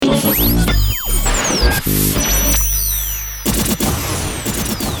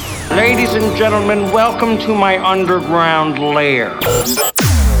Ladies and gentlemen, welcome to my underground lair.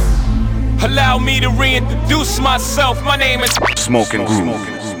 Allow me to reintroduce myself. My name is Smoking Groove.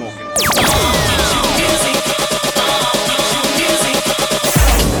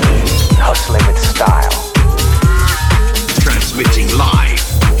 Hustling with style. Transmitting live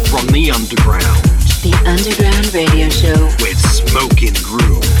from the underground. The Underground Radio Show with Smoking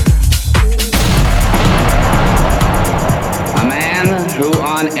Groove. A man who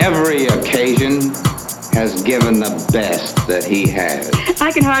on every occasion has given the best that he has.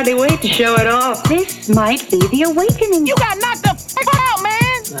 I can hardly wait to show it off. This might be the awakening. You got knocked the f*** out,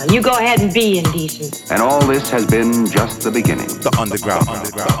 man! Well, you go ahead and be indecent. And all this has been just the beginning. The underground.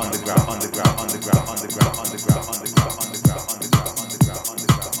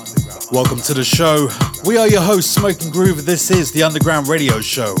 Welcome to the show. We are your hosts, Smoking Groove. This is the Underground Radio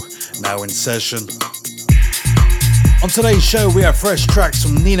Show, now in session. On today's show, we have fresh tracks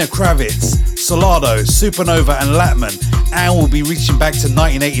from Nina Kravitz, Solardo, Supernova and Latman, and we'll be reaching back to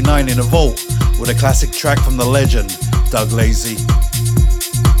 1989 in a vault with a classic track from the legend, Doug Lazy.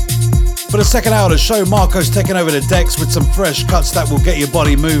 For the second hour of the show, Marco's taking over the decks with some fresh cuts that will get your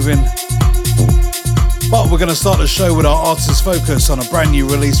body moving. But we're going to start the show with our artist focus on a brand new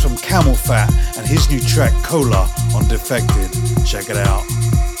release from Camel Fat and his new track, Cola, on Defected. Check it out.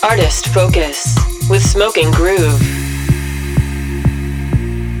 Artist Focus with Smoking Groove.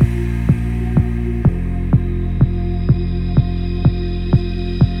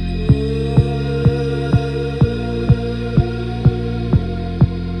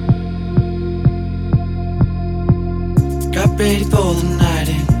 Ready for the night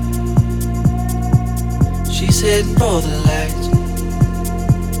in. She's heading for the lights,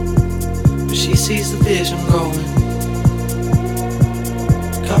 but she sees the vision going,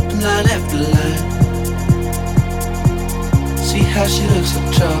 copping line after line. See how she looks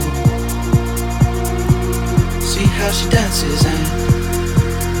like trouble, see how she dances and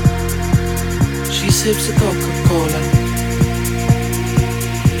she sips the Coca-Cola.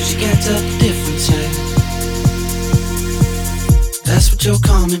 She can't tell the difference yet. That's what you're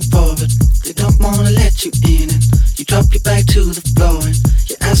coming for, but they don't wanna let you in. And you drop your back to the floor and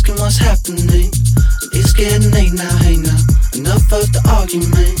you're asking what's happening. And it's getting late now, hey now, enough of the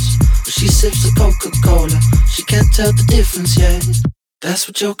arguments. But she sips the Coca-Cola, she can't tell the difference yet. That's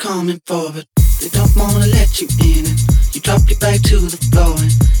what you're coming for, but they don't wanna let you in. And you drop your back to the floor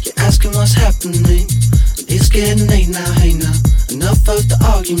and you're asking what's happening. And it's getting late now, hey now, enough of the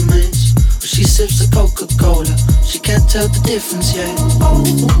arguments. But she sips the Coca-Cola, she can't tell the difference yet.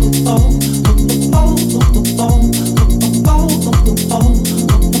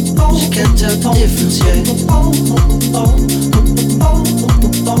 She can't tell the difference yet.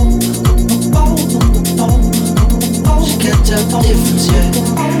 She can't tell the difference yet.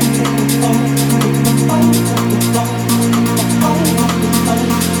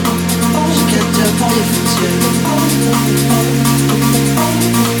 She can't tell the difference yet.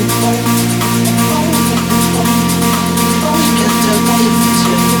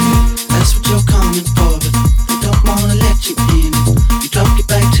 That's what you're coming for, but they don't wanna let you in. You drop your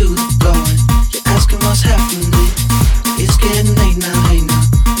back to the floor and you're asking what's happening. It's getting late now, hey now,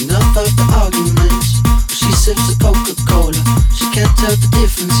 enough of the arguments. But she sips the Coca-Cola, she can't tell the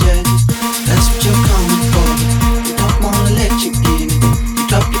difference yet. That's what you're coming for, but they don't wanna let you in. You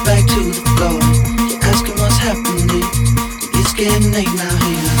drop your back to the floor and you're asking what's happening. It's getting late now,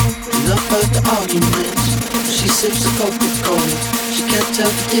 hey now, enough of the arguments. She sips the Coca-Cola, she can't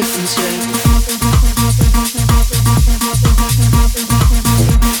tell the difference yet.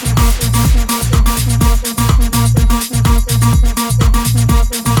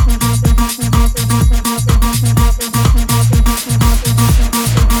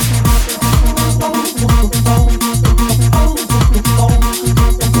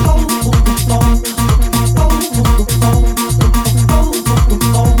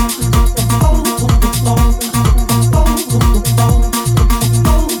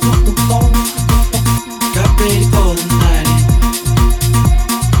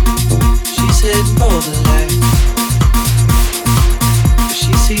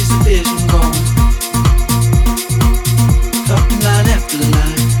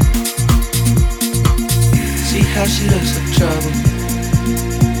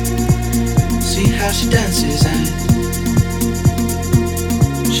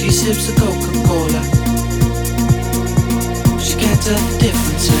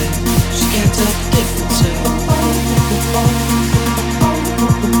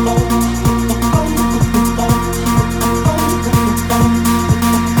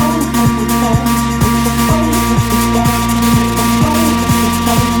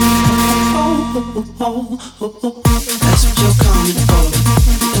 Oh, that's what you're coming for.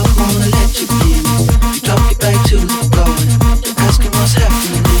 They don't wanna let you in. You drop your back to the floor. You're asking what's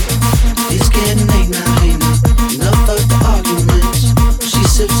happening. It's getting late now, hey now. Enough of the arguments. She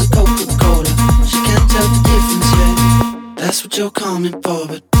sips a Coca-Cola. She can't tell the difference yet. That's what you're coming for,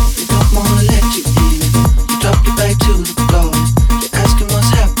 but they don't wanna let you in. You drop your back to the floor. You're asking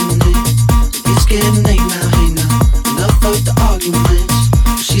what's happening. It's getting late now, hey now. Enough of the arguments.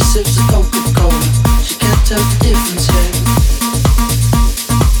 She sips a Coca-Cola. She can't tell the difference yet.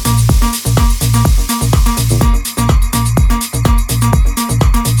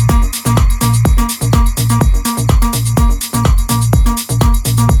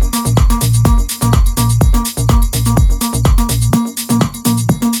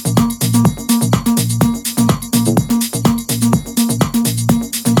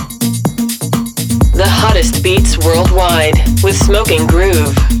 Beats worldwide with Smoking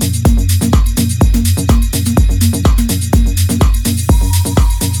Groove.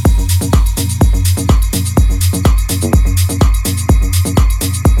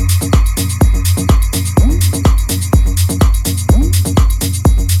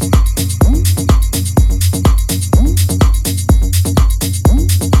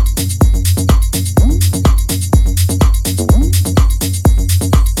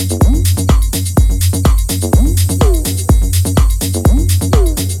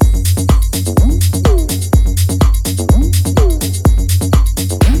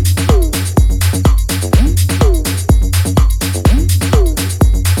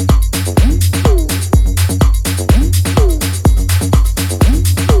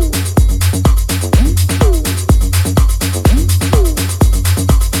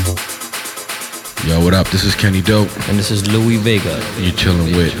 This is Kenny Dope. And this is Louis Vega. You're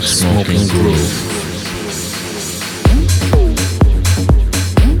chilling with Smoking Groove.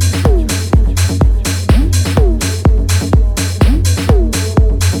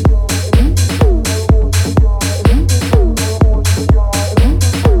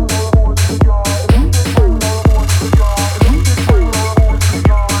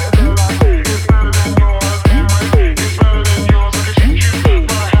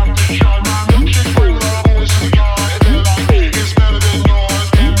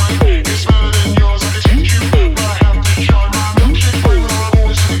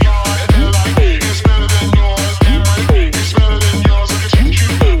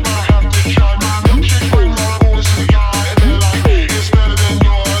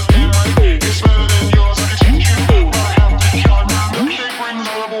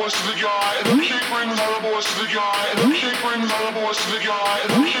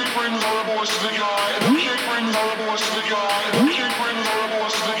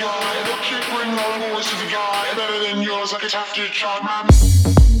 Try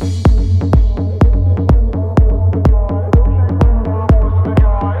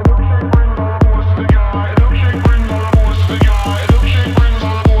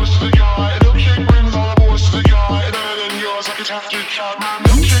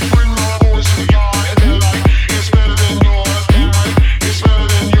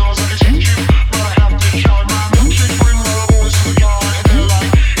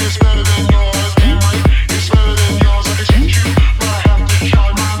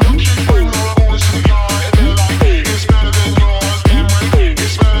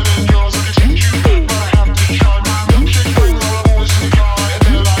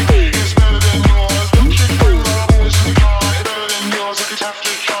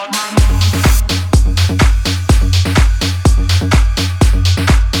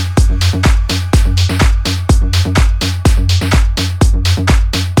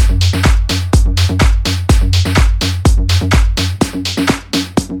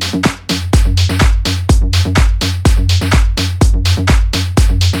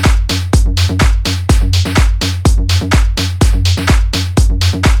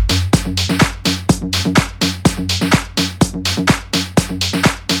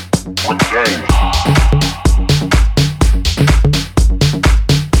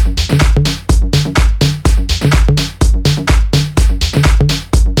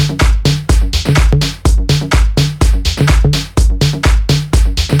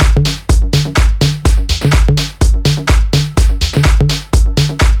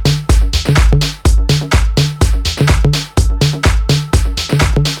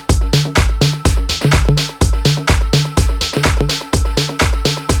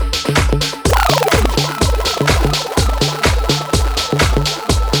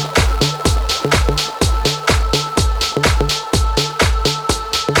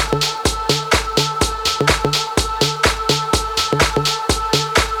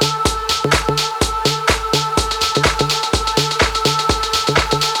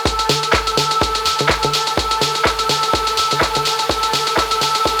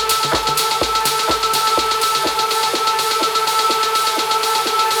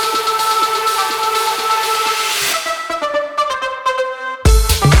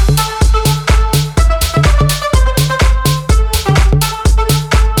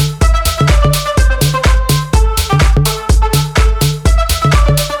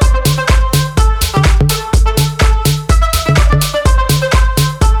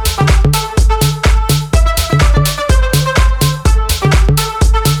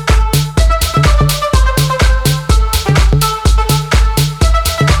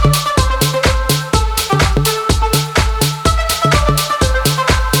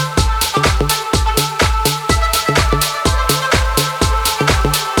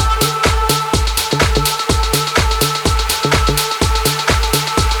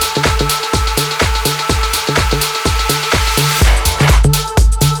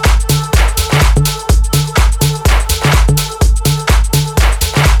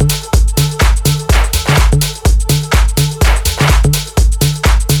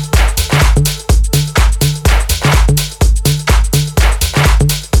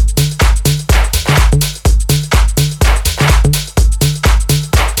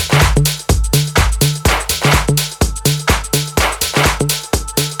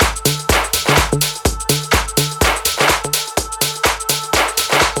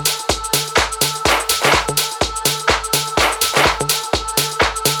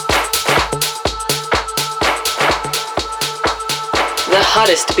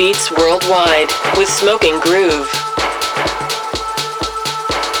hottest beats worldwide with Smoking Groove.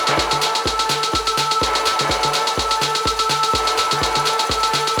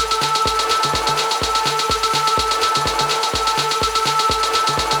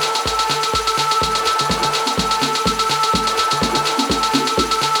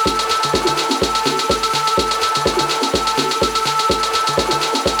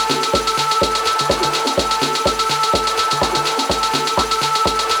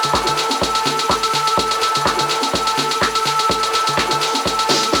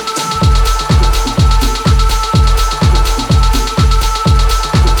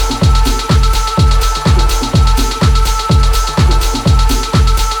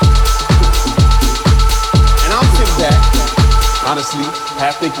 Honestly,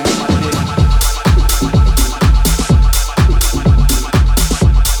 half thinking in my head.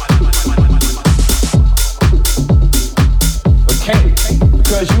 Okay,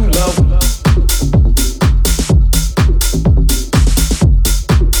 because you love.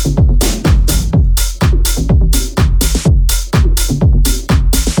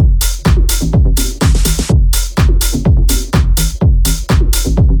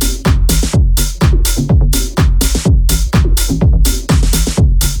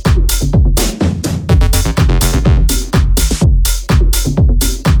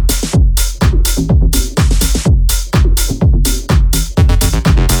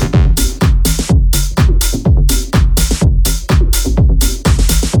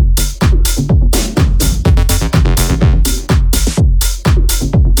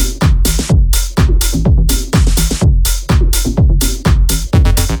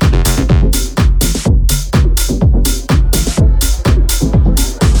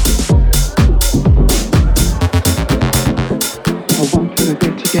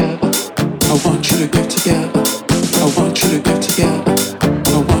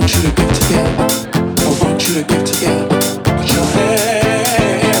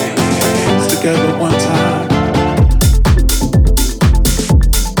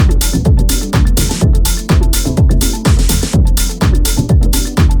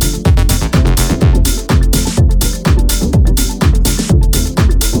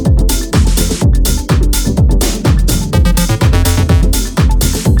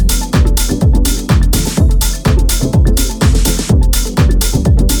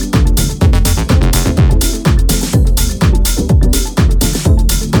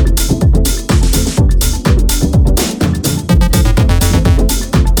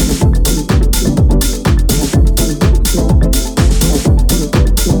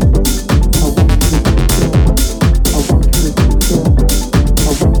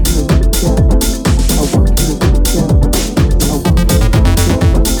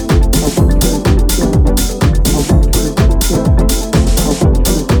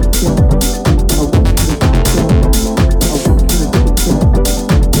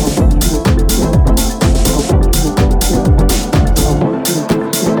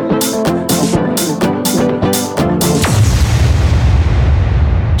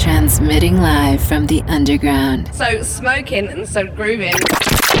 Transmitting live from the underground. So smoking and so grooving.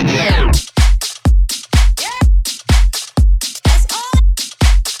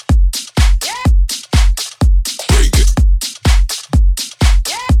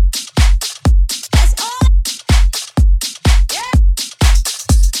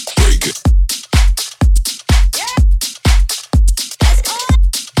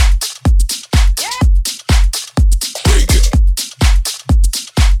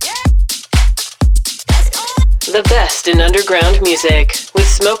 The best in underground music with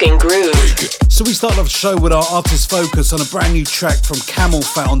Smoking Groove. So we start off the show with our artist focus on a brand new track from Camel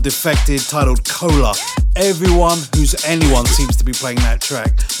Fat on Defected titled Cola. Everyone who's anyone seems to be playing that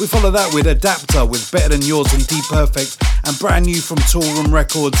track. We follow that with Adapter with Better Than Yours and D-Perfect, and brand new from Toolroom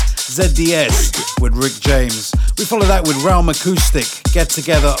Records, ZDS with Rick James. We follow that with Realm Acoustic, Get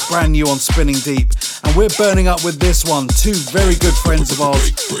Together, brand new on Spinning Deep. And we're burning up with this one, two very good friends of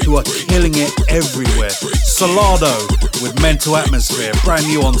ours who are killing it everywhere. Solado with Mental Atmosphere, brand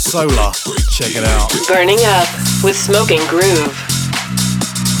new on Solar. Check it out. Burning up with Smoking Groove.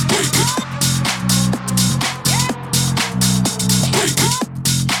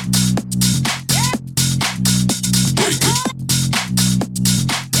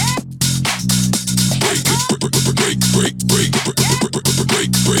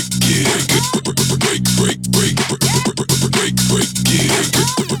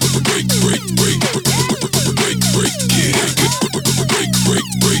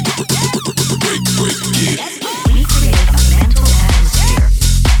 We create a mental atmosphere.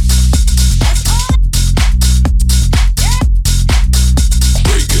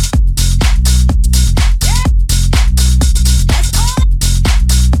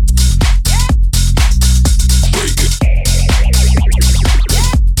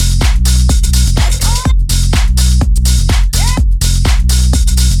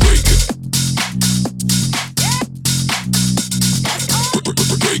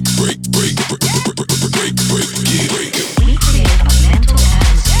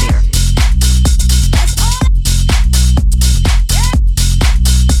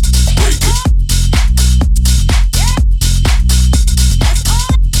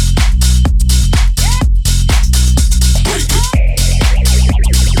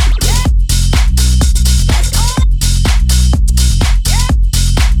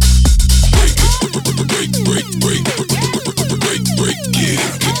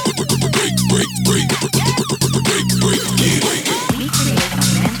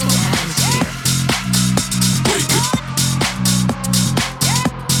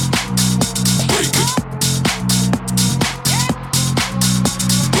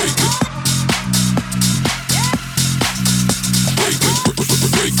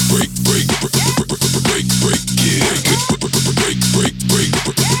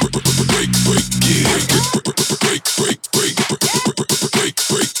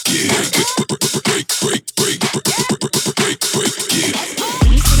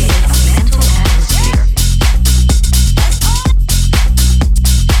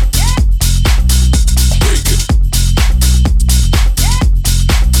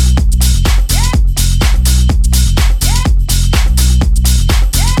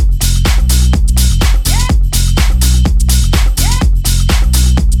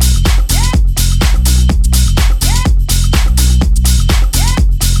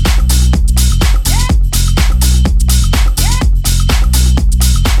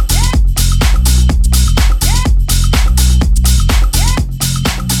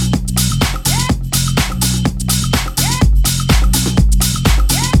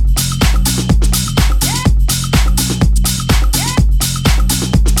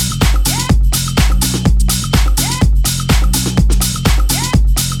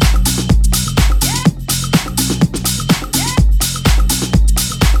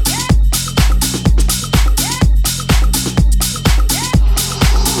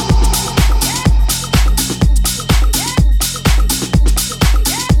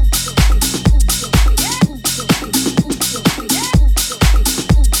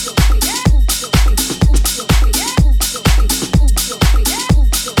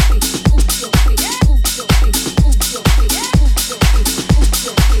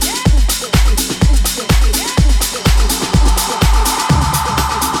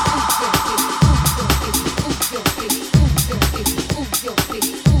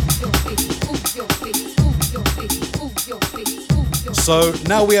 So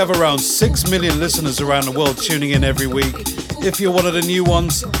now we have around 6 million listeners around the world tuning in every week. If you're one of the new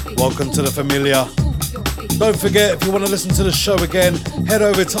ones, welcome to the familiar. Don't forget, if you want to listen to the show again, head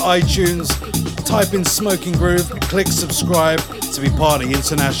over to iTunes, type in Smoking Groove, click subscribe to be part of the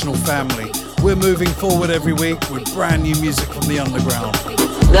international family. We're moving forward every week with brand new music from the underground.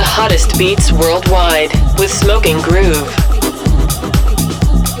 The hottest beats worldwide with Smoking Groove.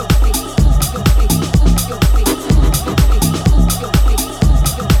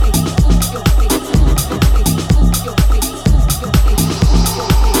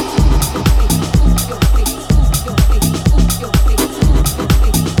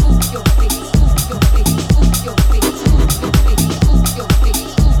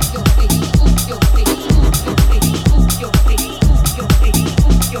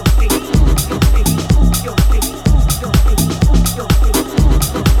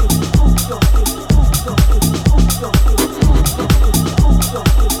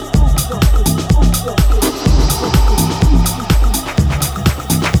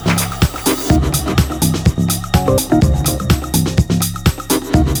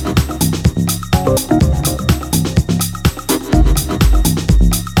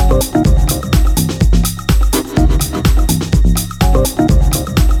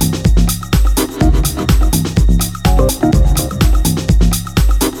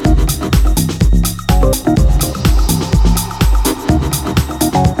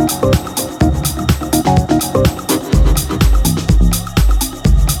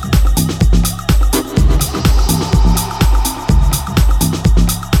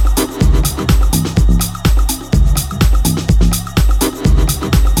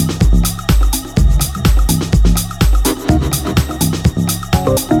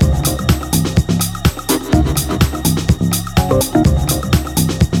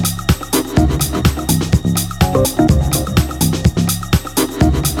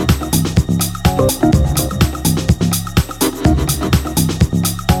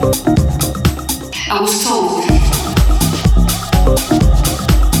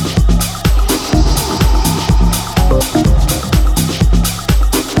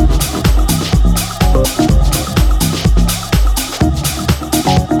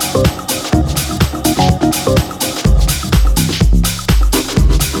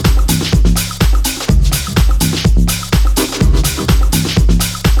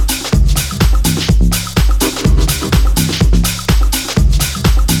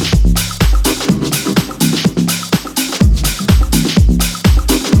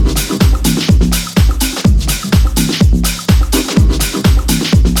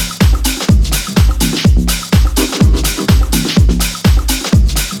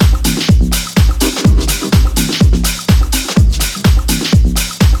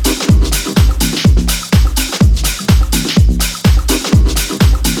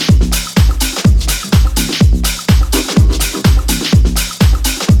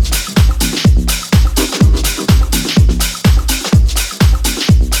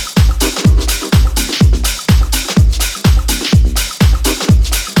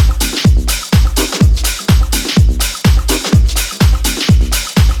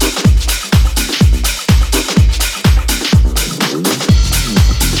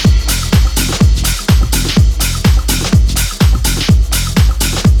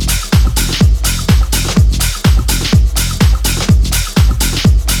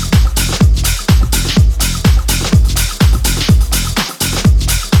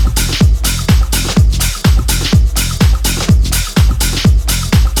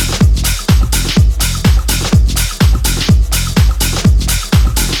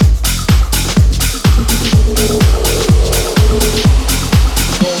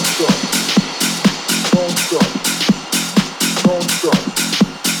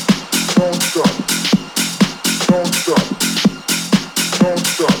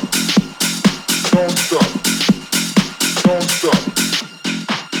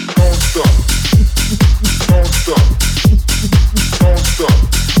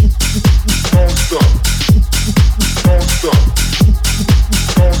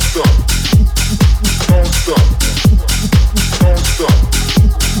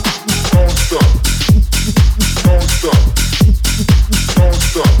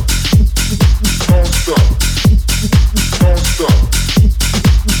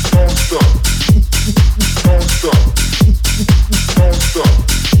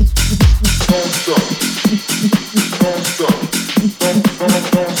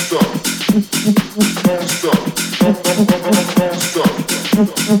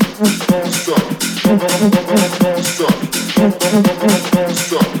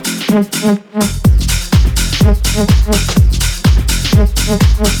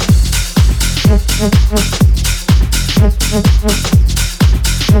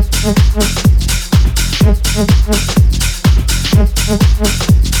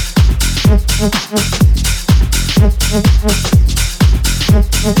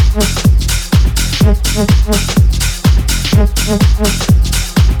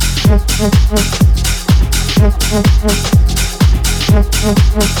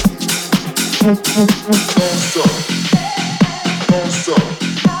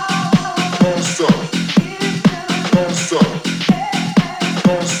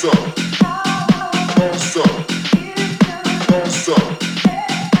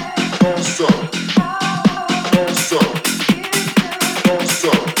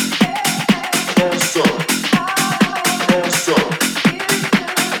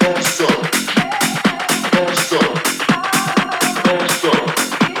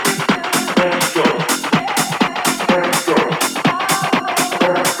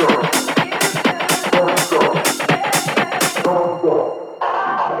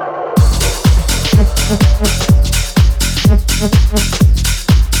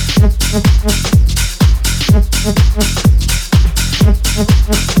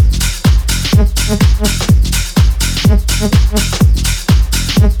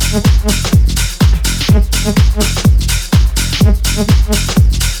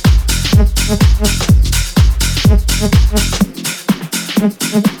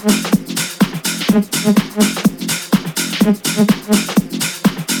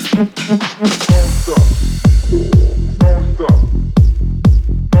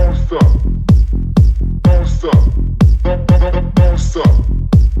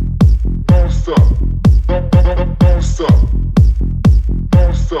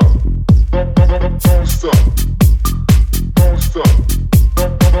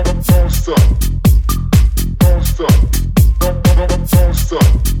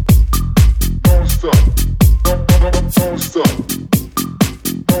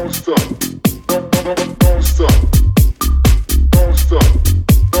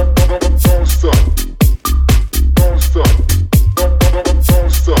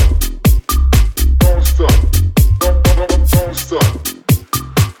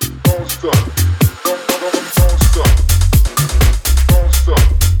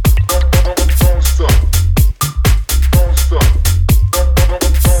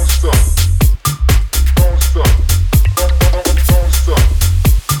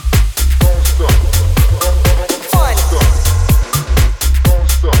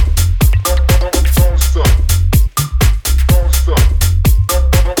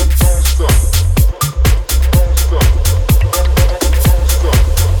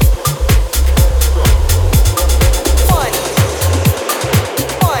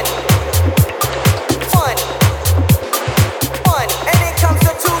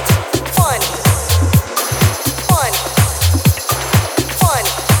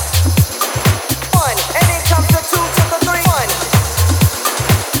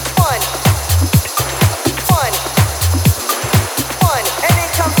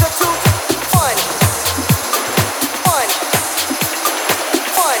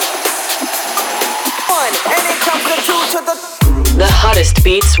 The hottest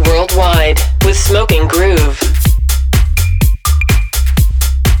beats worldwide with Smoking Groove.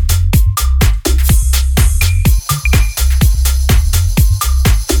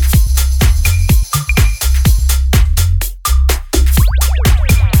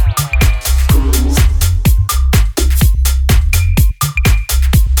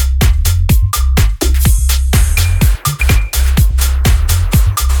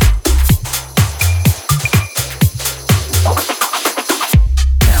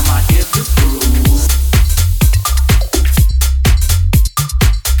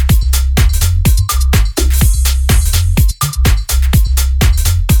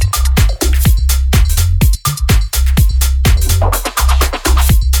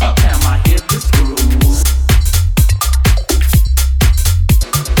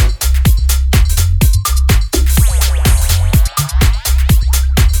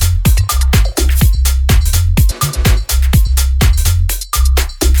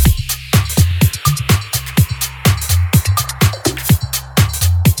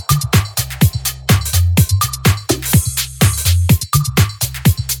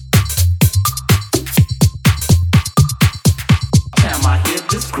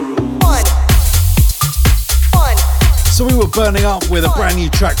 Burning up with a brand new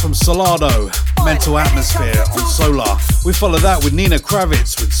track from Solado, Mental Atmosphere on Solar. We follow that with Nina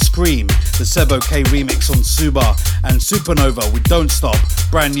Kravitz with Scream, the Sebo K remix on Suba, and Supernova with Don't Stop,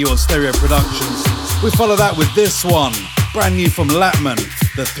 brand new on Stereo Productions. We follow that with this one, brand new from Latman,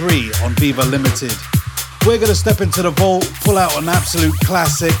 The 3 on Viva Limited. We're going to step into the vault, pull out an absolute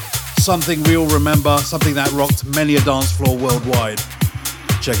classic, something we all remember, something that rocked many a dance floor worldwide.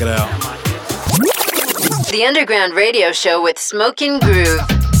 Check it out. The Underground Radio Show with Smoking Groove.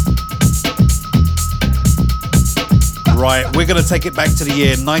 Right, we're going to take it back to the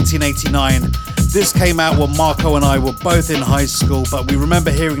year 1989. This came out when Marco and I were both in high school, but we remember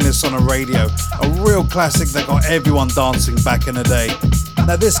hearing this on the radio. A real classic that got everyone dancing back in the day.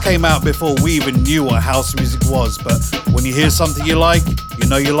 Now, this came out before we even knew what house music was, but when you hear something you like, you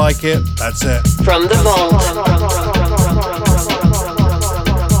know you like it, that's it. From the vault.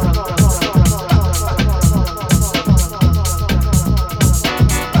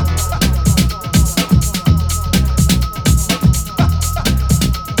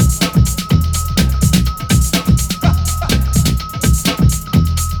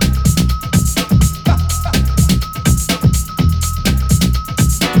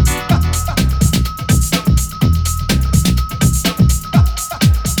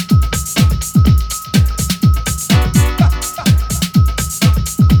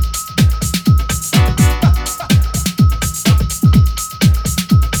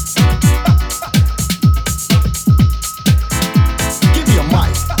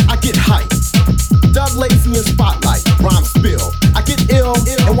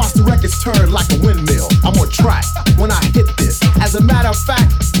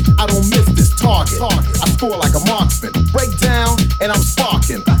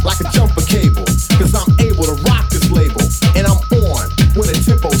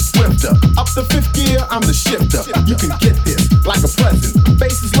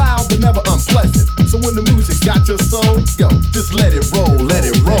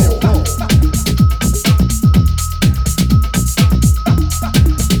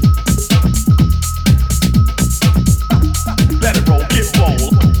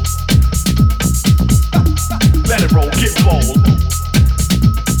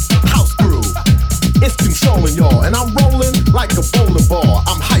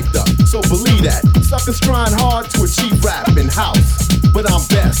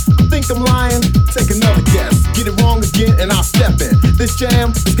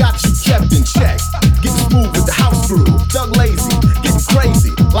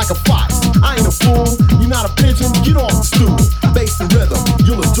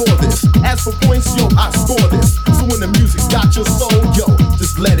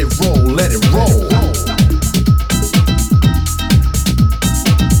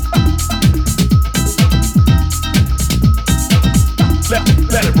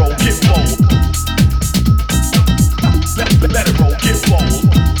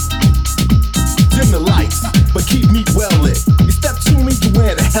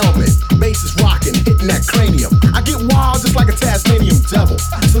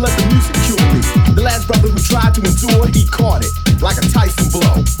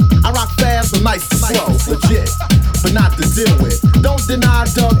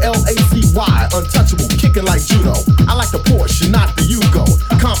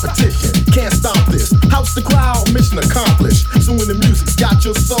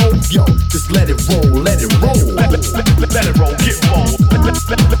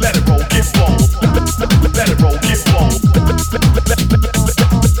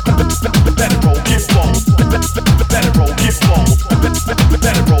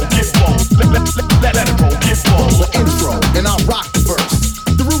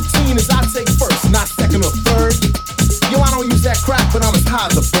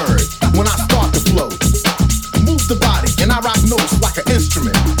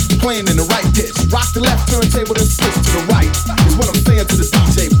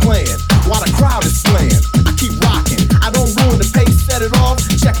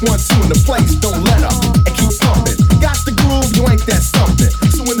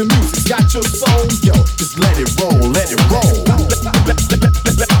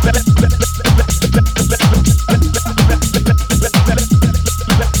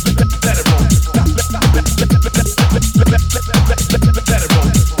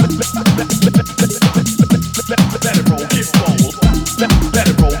 Let it roll, get rolled. Let it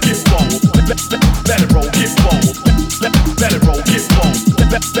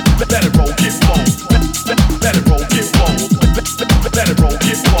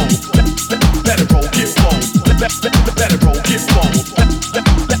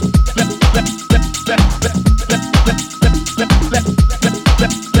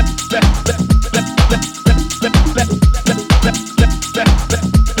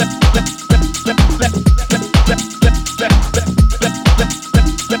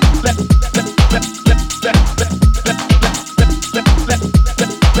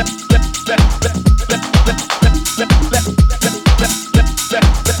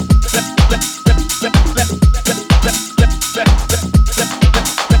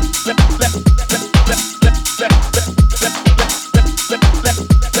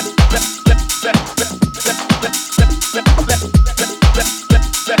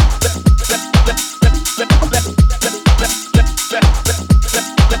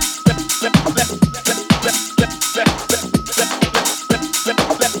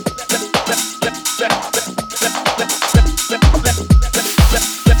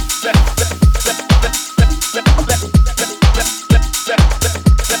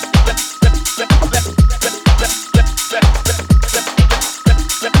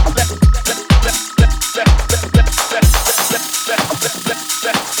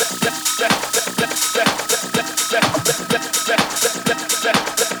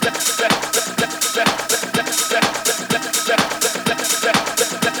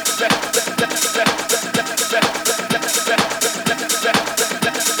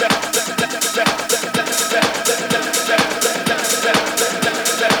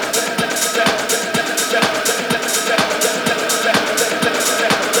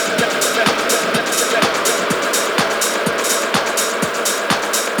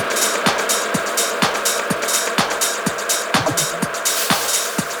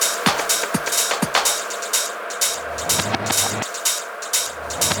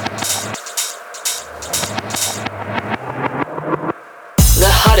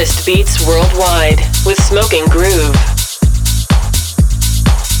house beats worldwide with Smoking Groove.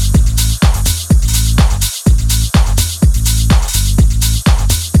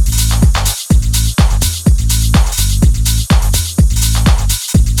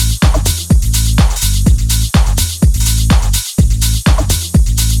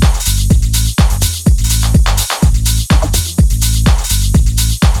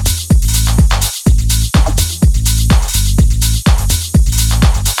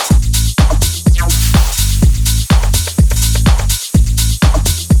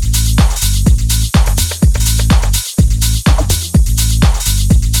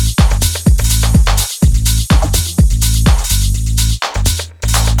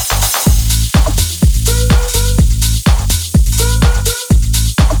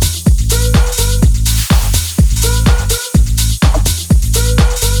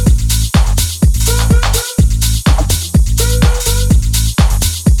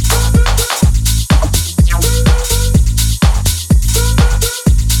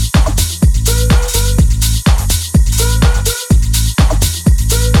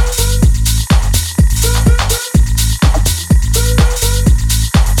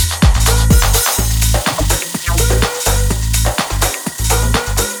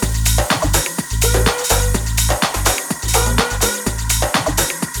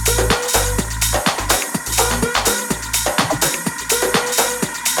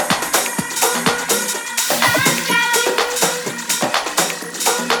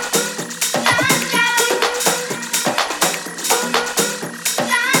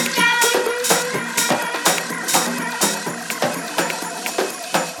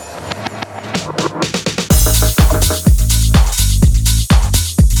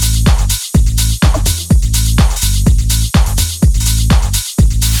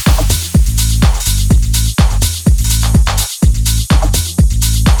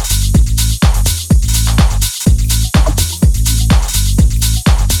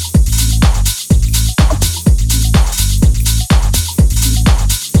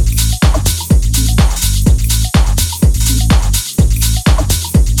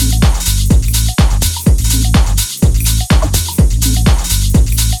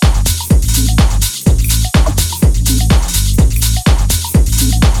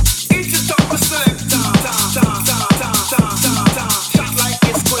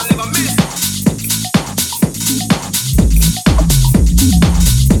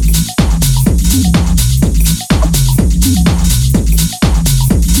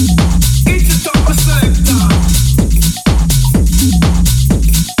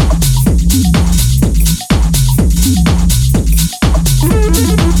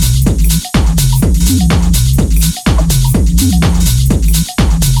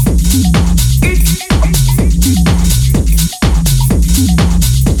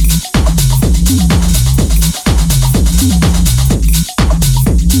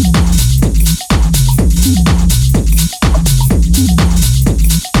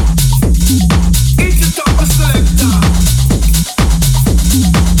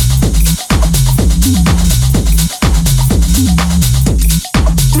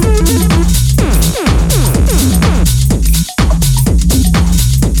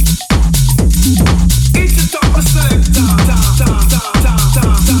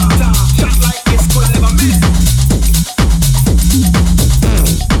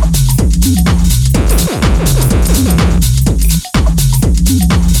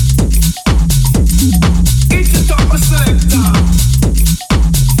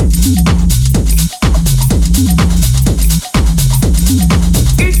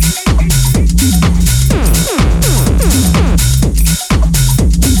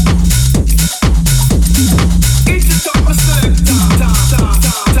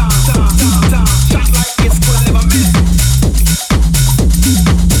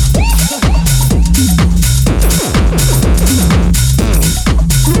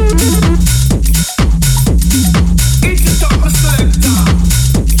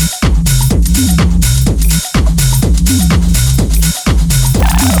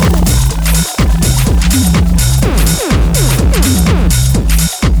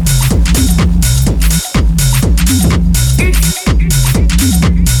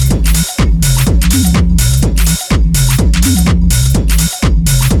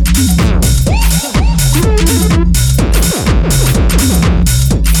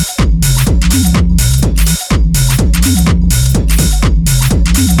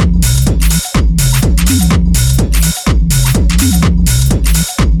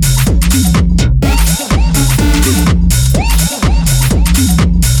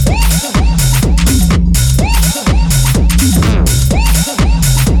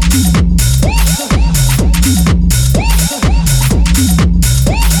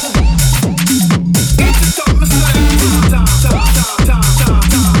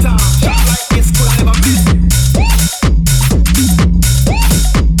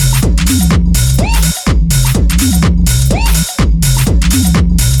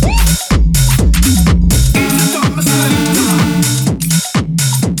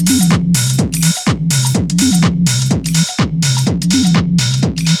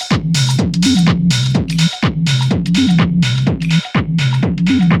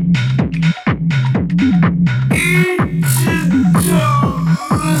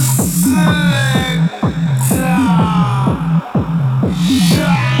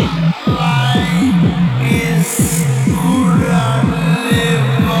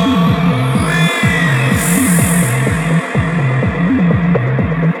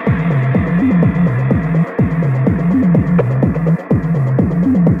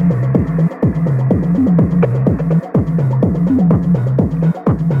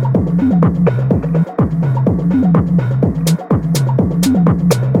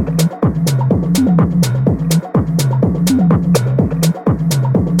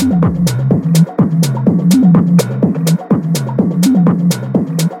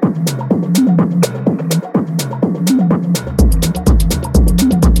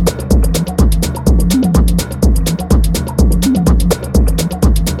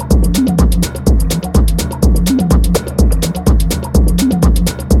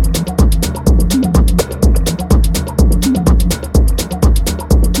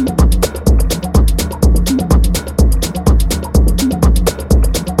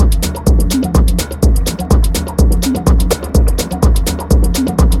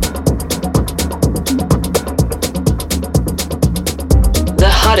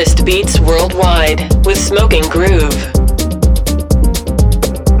 hottest beats worldwide with Smoking Groove.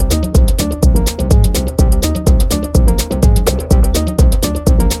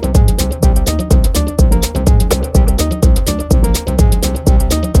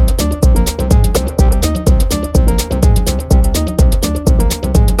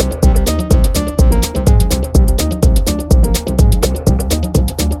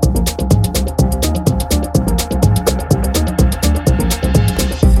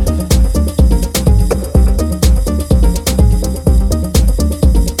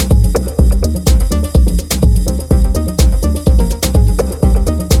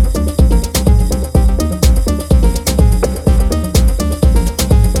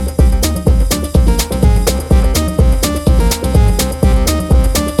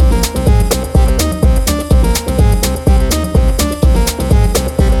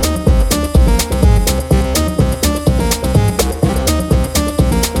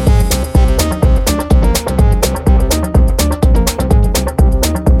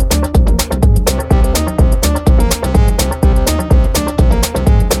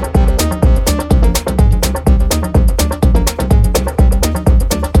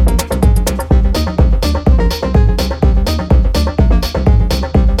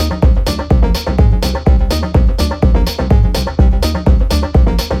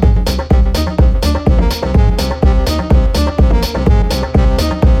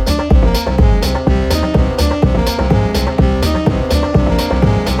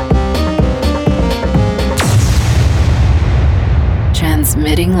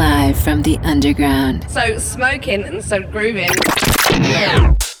 Transmitting live from the underground. So smoking and so grooving.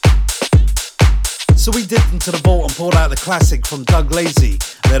 So we dipped into the vault and pulled out the classic from Doug Lazy,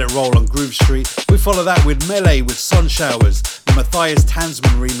 Let It Roll on Groove Street. We follow that with Melee with Sun Showers, the Matthias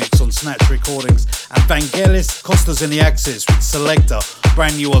Tansman remix on Snatch Recordings, and Vangelis Costas in the Axis with Selector,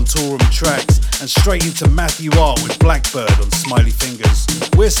 brand new on Toolroom Tracks, and straight into Matthew Art with Blackbird on Smiley Fingers.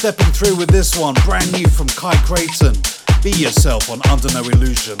 We're stepping through with this one, brand new from Kai Creighton, Be Yourself on Under No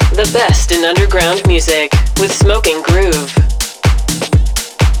Illusion. The best in underground music with Smoking Groove.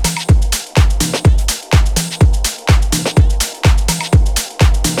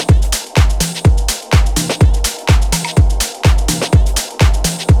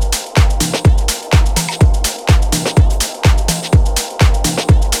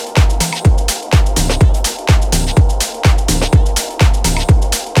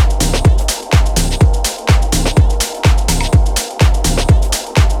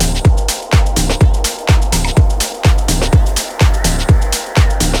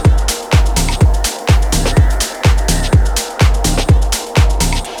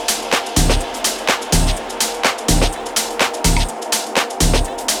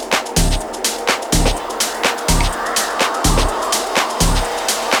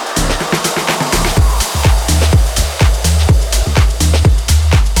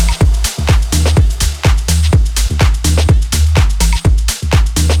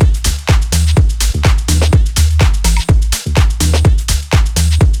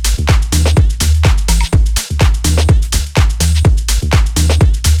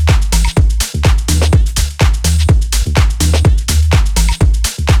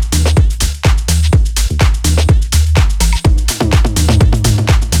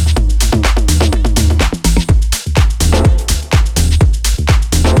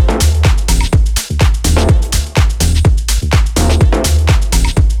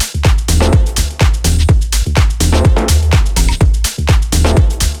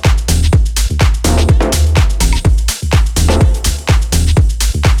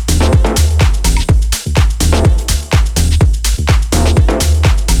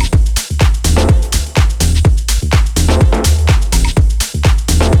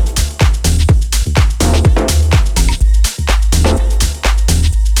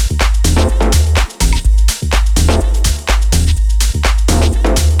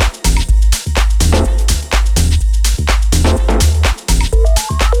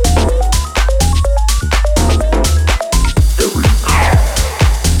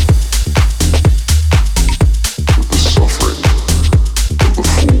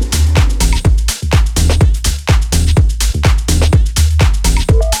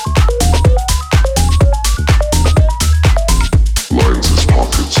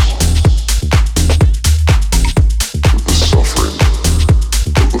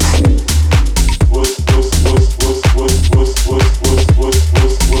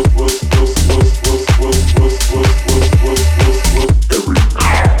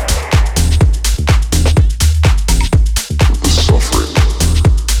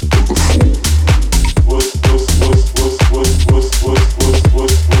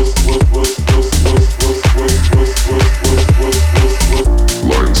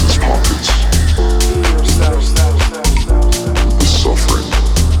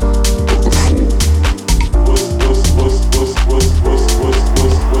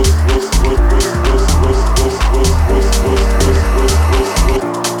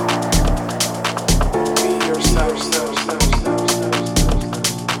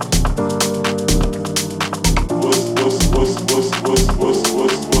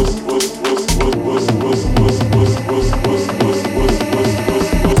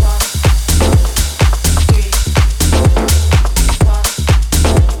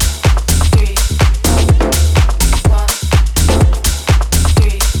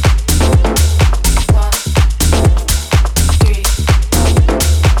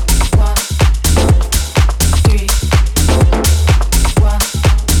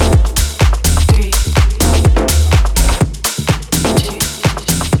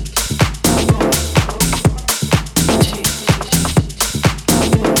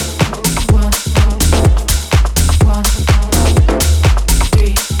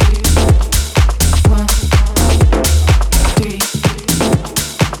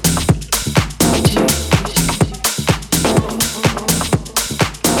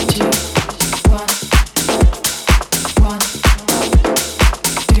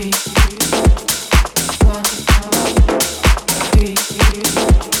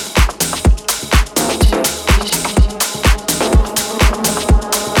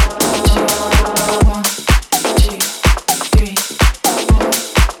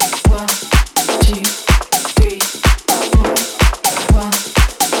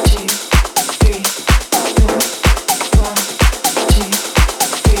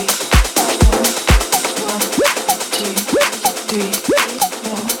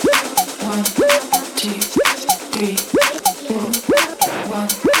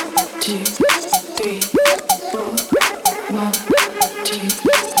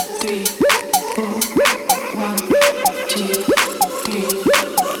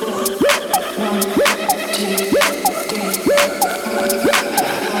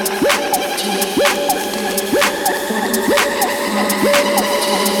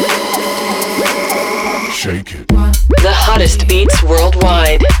 Shake it. The hottest beats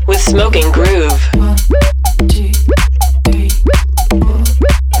worldwide with Smoking Groove.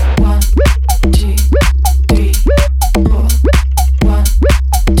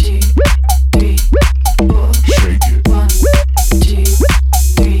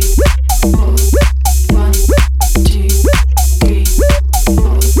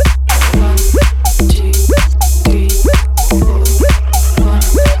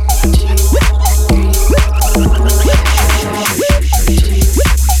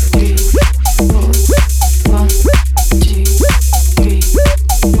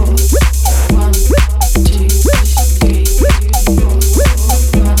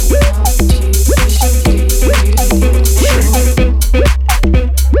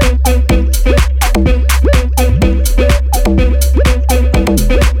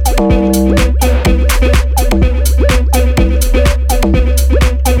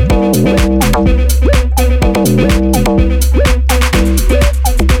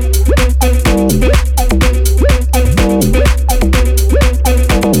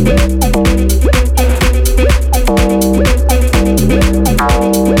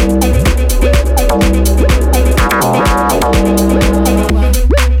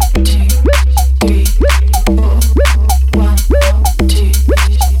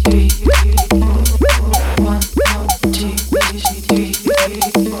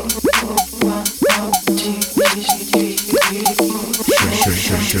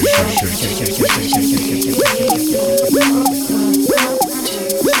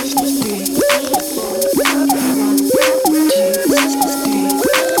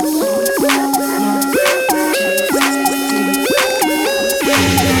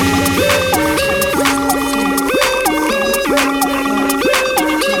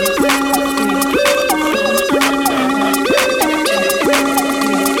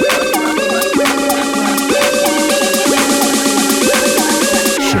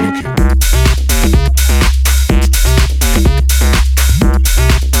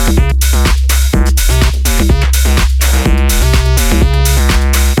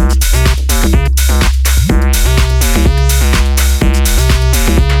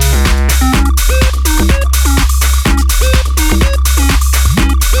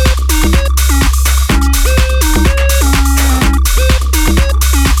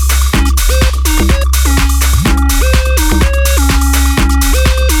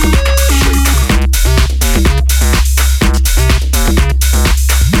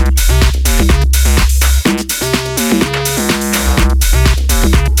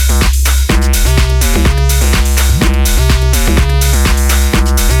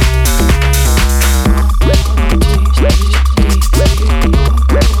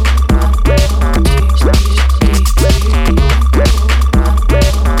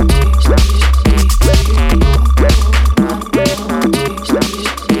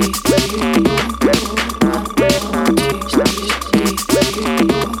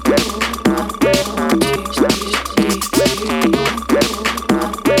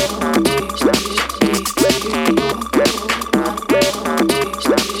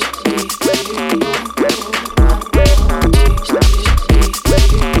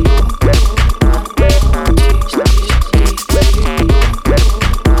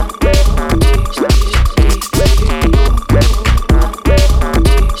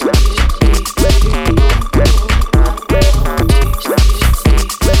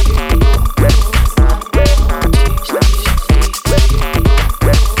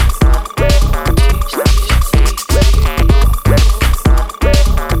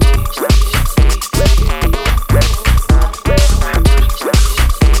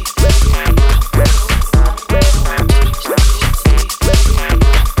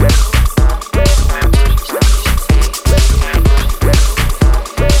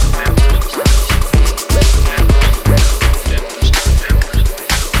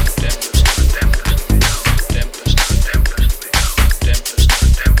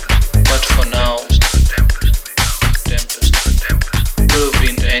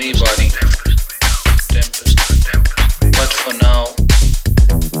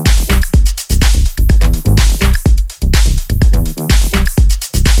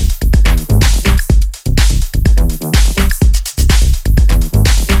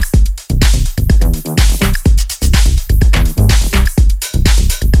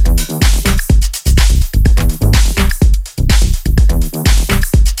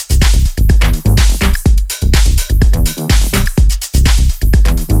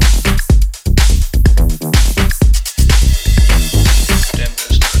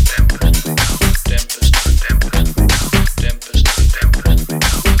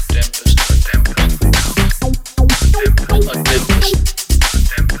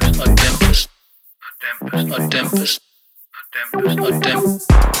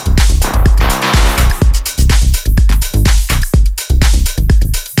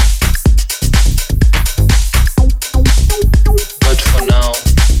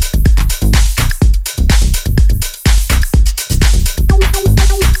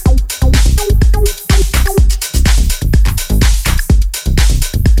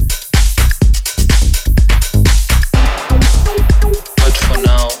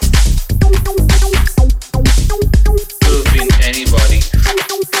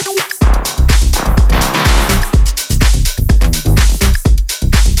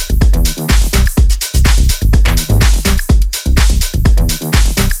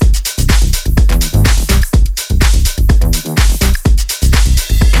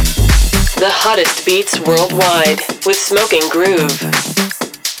 Hottest beats worldwide with Smoking Groove.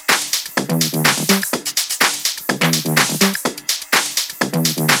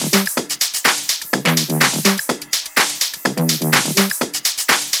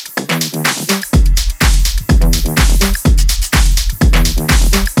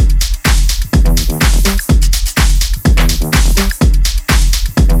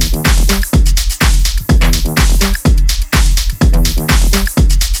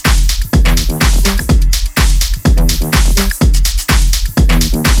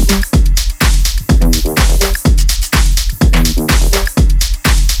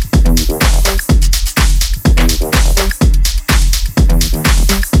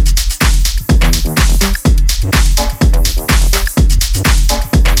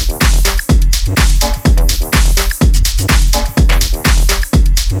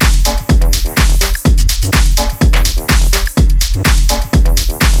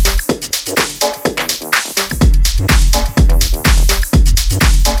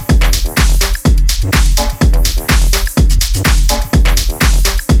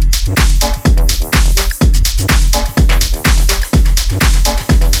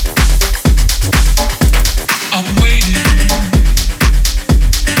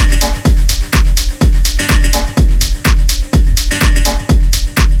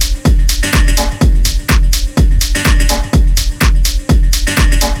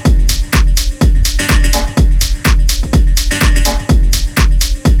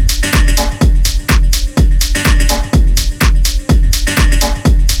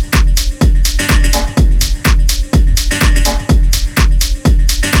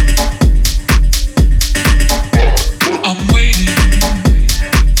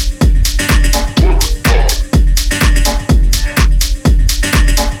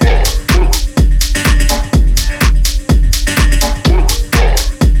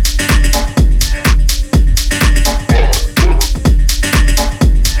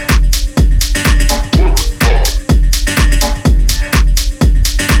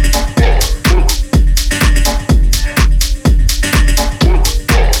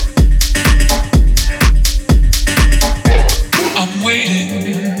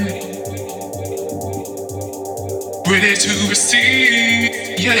 ready to receive,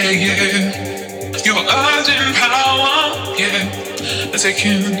 yeah, yeah. Your urgent power, yeah,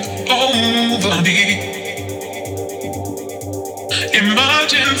 taking over me.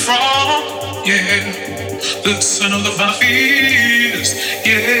 Emerging from, yeah, the sun of my fears,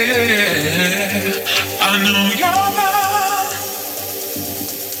 yeah. I know you're mine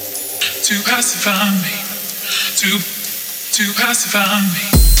to pacify me, to pacify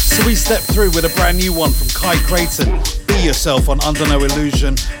me. So we step through with a brand new one from Kai Creighton, Be Yourself on Under No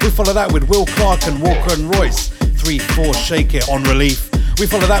Illusion. We follow that with Will Clark and Walker and Royce, 3-4 Shake It on Relief. We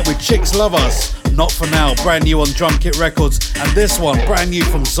follow that with Chicks Love Us, Not For Now, brand new on Drum Kit Records. And this one, brand new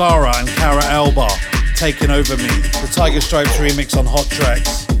from Zara and Cara Elba, Taking Over Me, the Tiger Stripes remix on Hot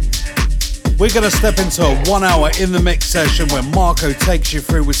Tracks. We're gonna step into a 1 hour in the mix session where Marco takes you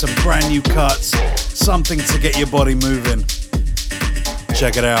through with some brand new cuts, something to get your body moving.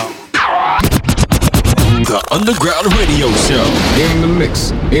 Check it out. The Underground Radio Show. In the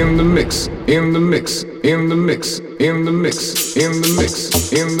mix, in the mix, in the mix, in the mix, in the mix, in the mix,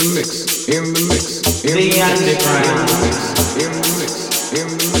 in the mix, in the mix, in the underground. In the mix, in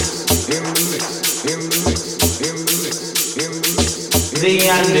the mix, in the mix, in the mix, in the mix, in the mix, the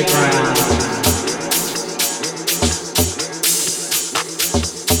underground.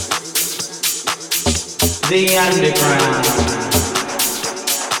 The underground.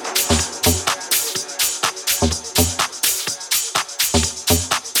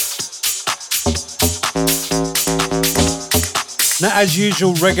 Now, as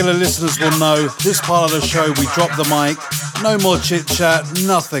usual, regular listeners will know, this part of the show, we drop the mic, no more chit-chat,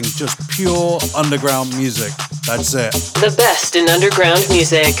 nothing, just pure underground music. That's it. The best in underground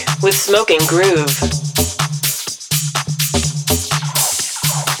music with Smoking Groove.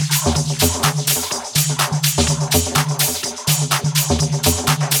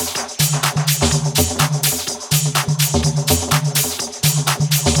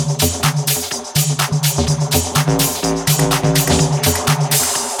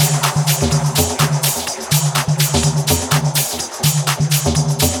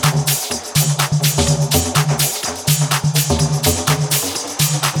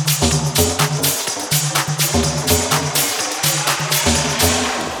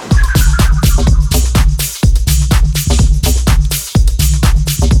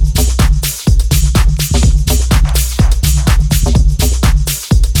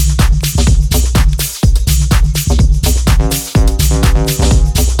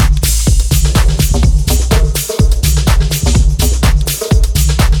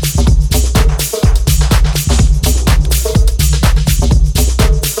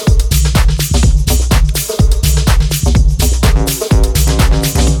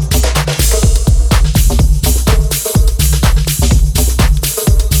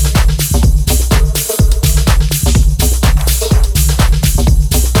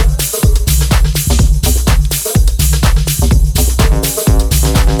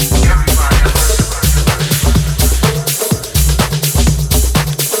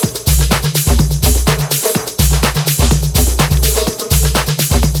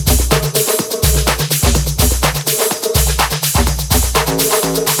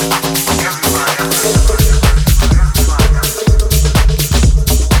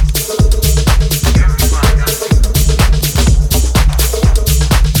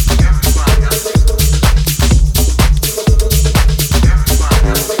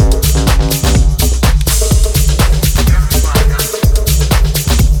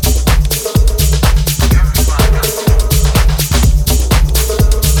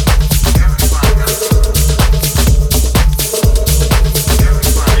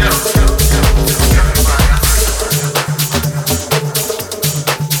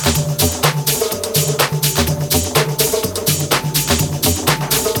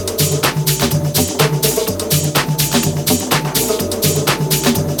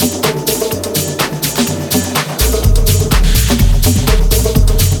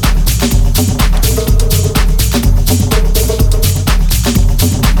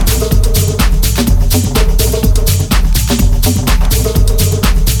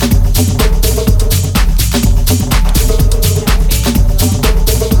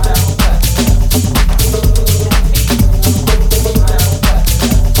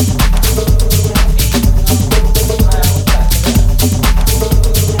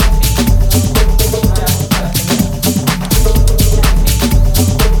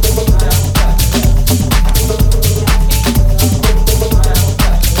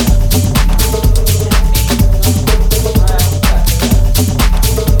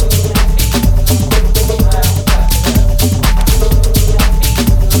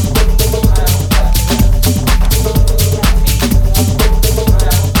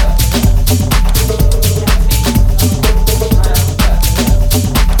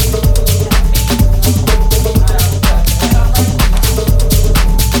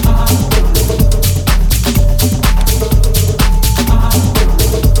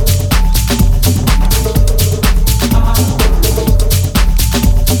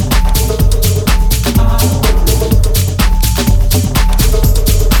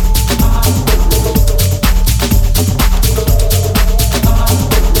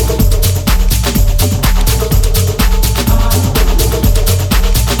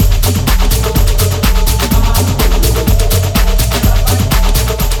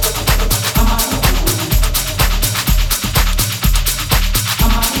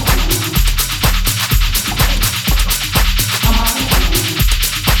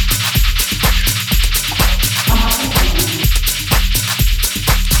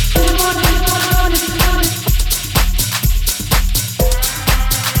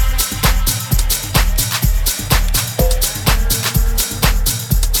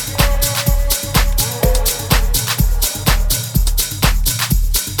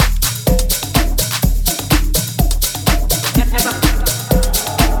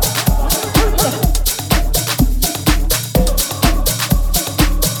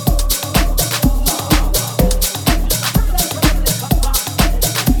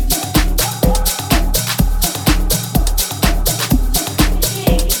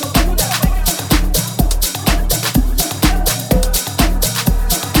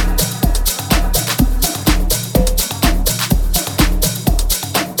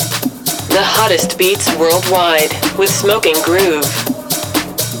 hottest beats worldwide with Smoking Groove.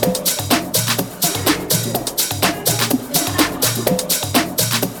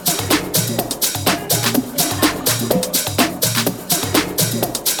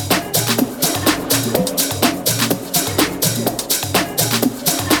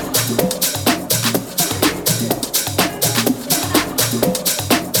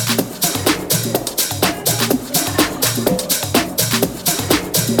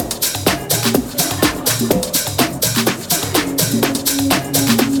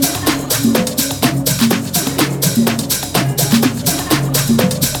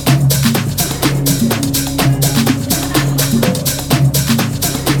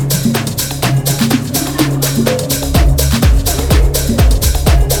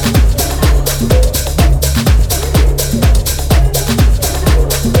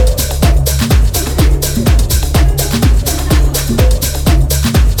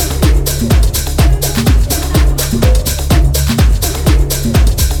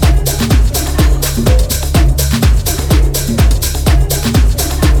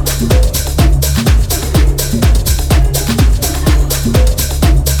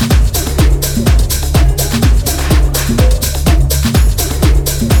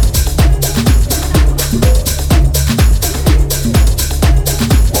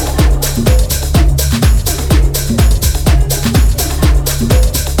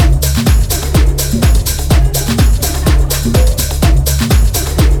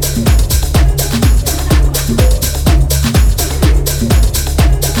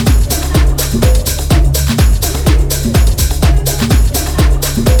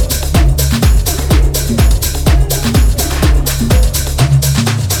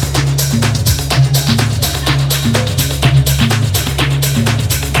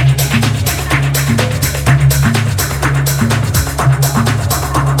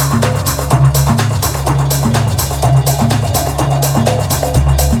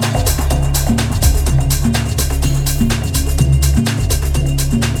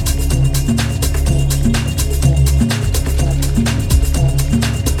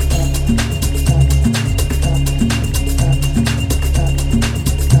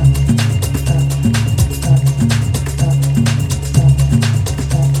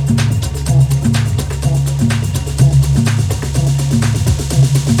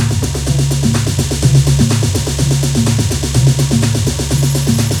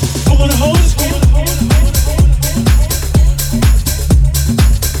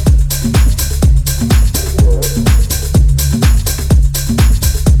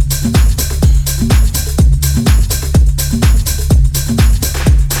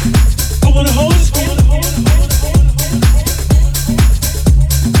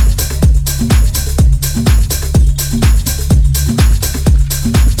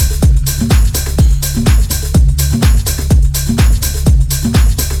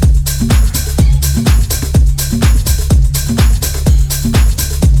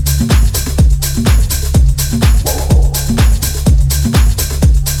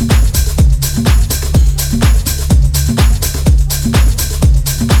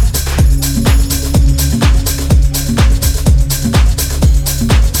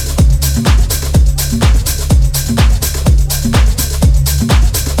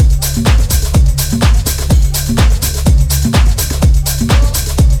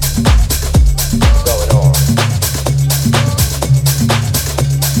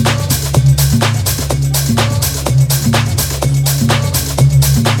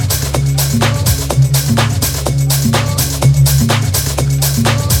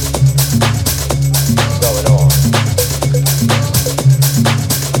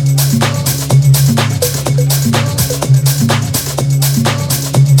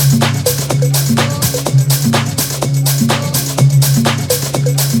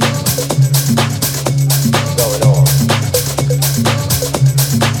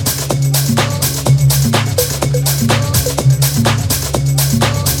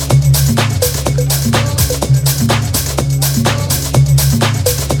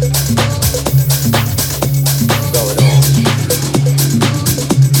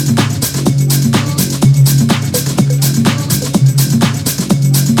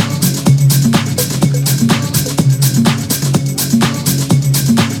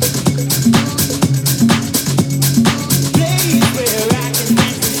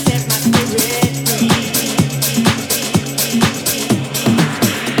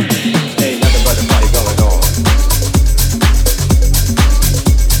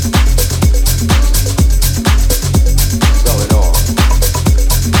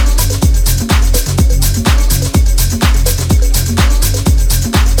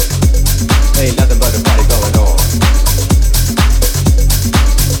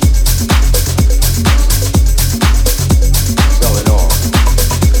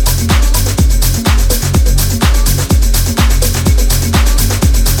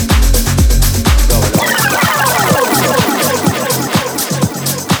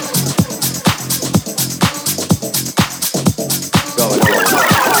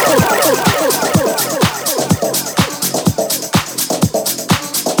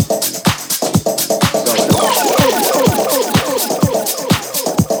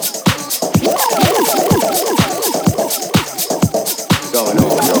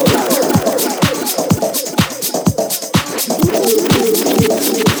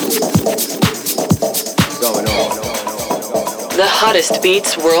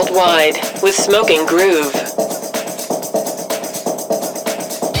 beats worldwide with Smoking Groove.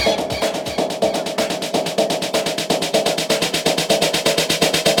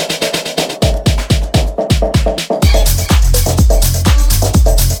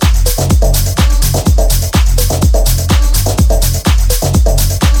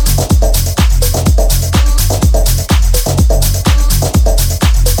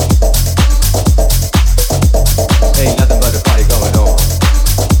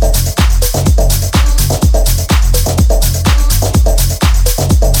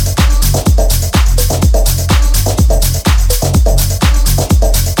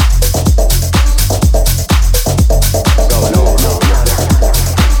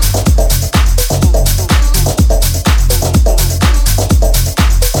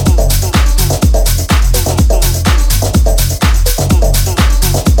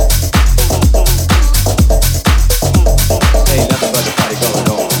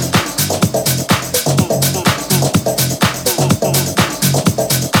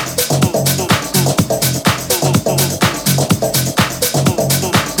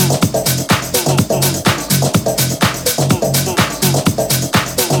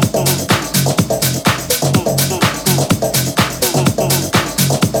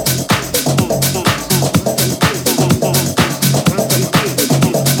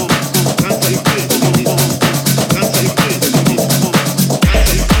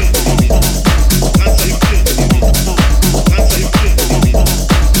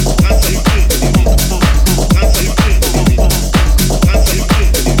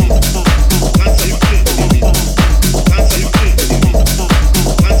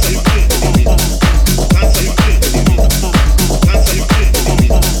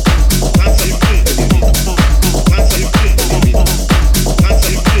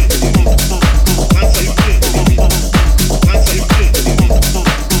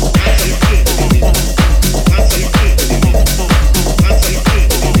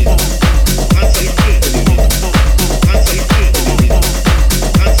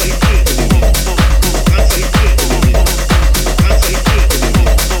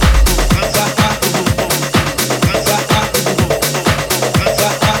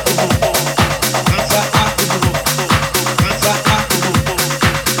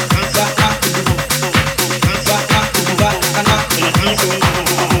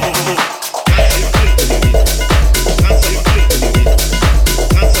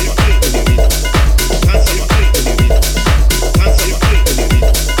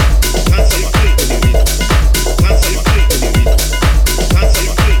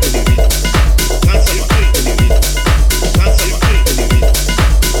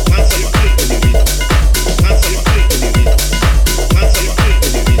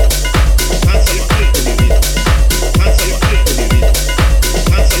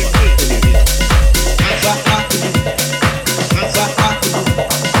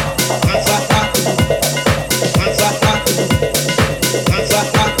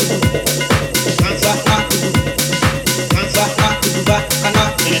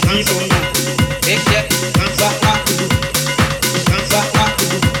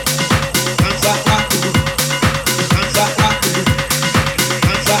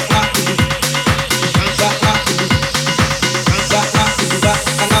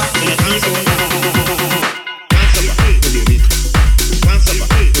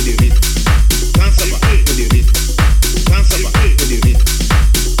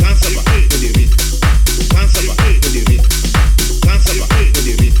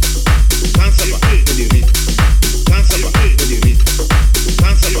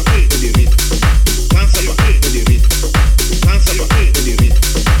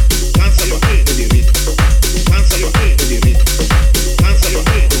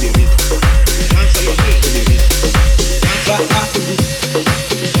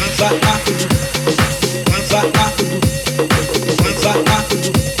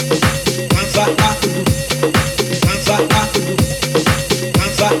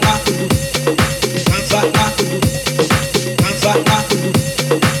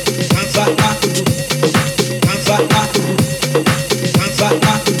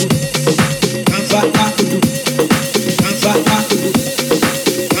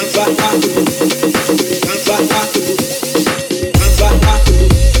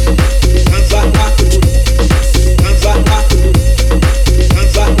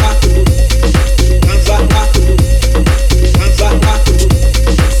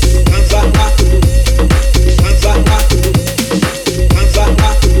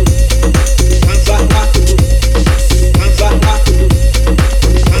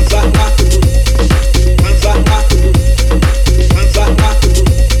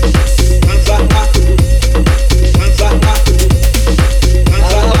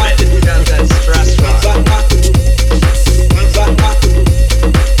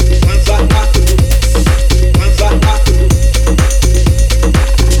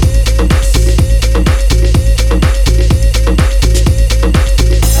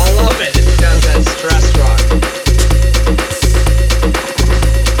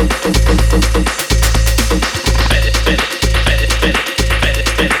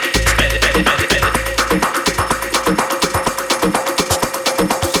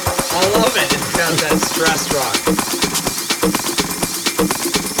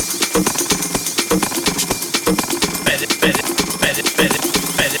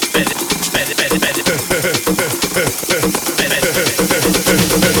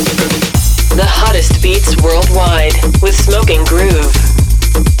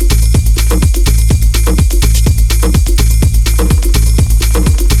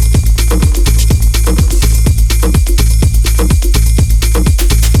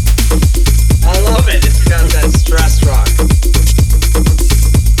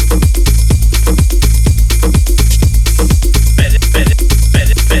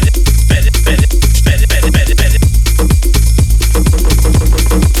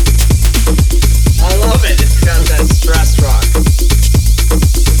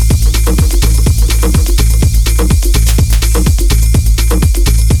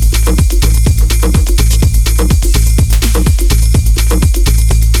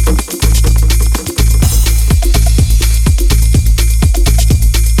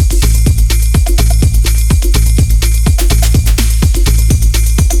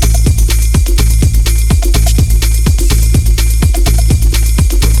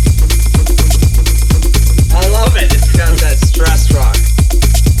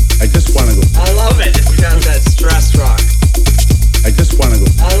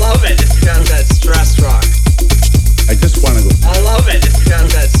 love it. It's because that stress rock. I just wanna go. I love it. It's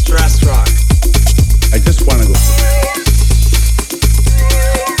because that stress rock. I just wanna go.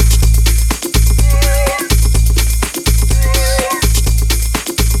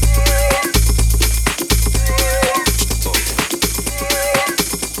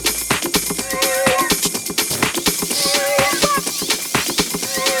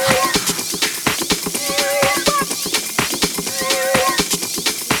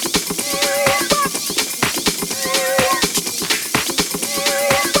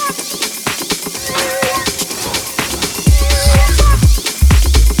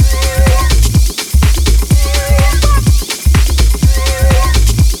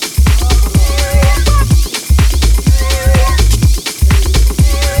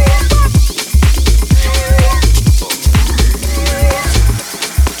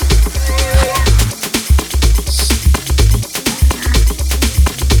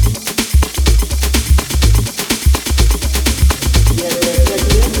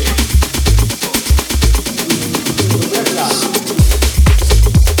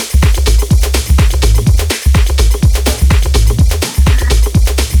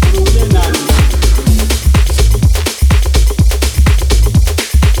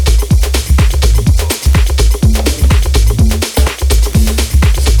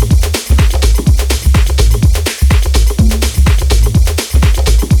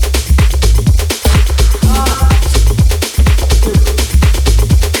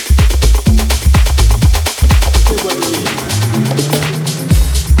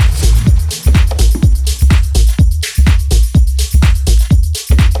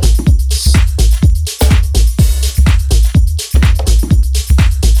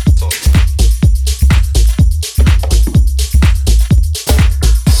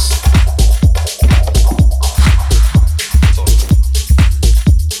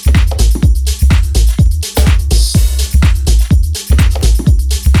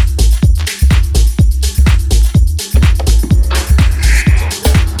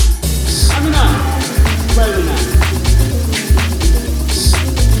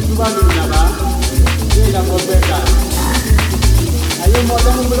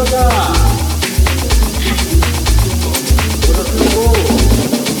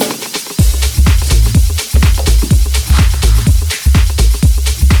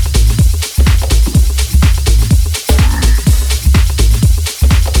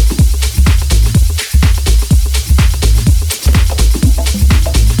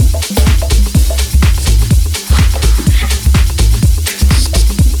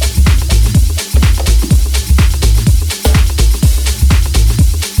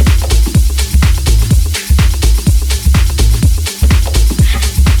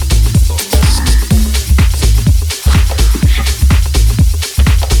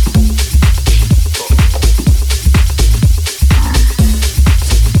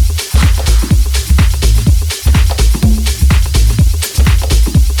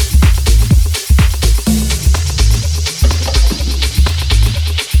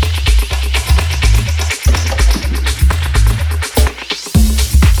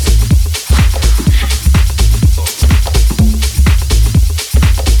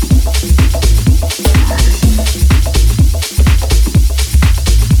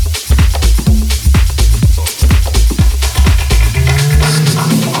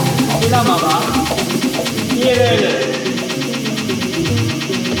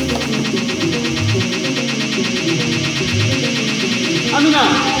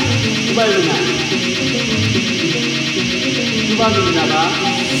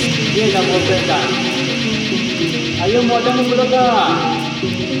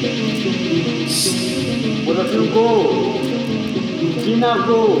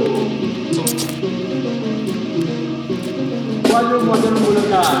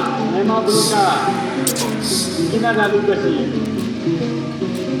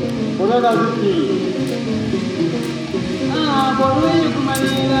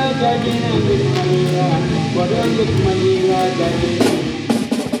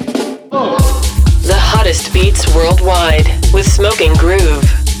 The hottest beats worldwide with Smoking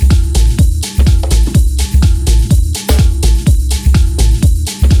Groove.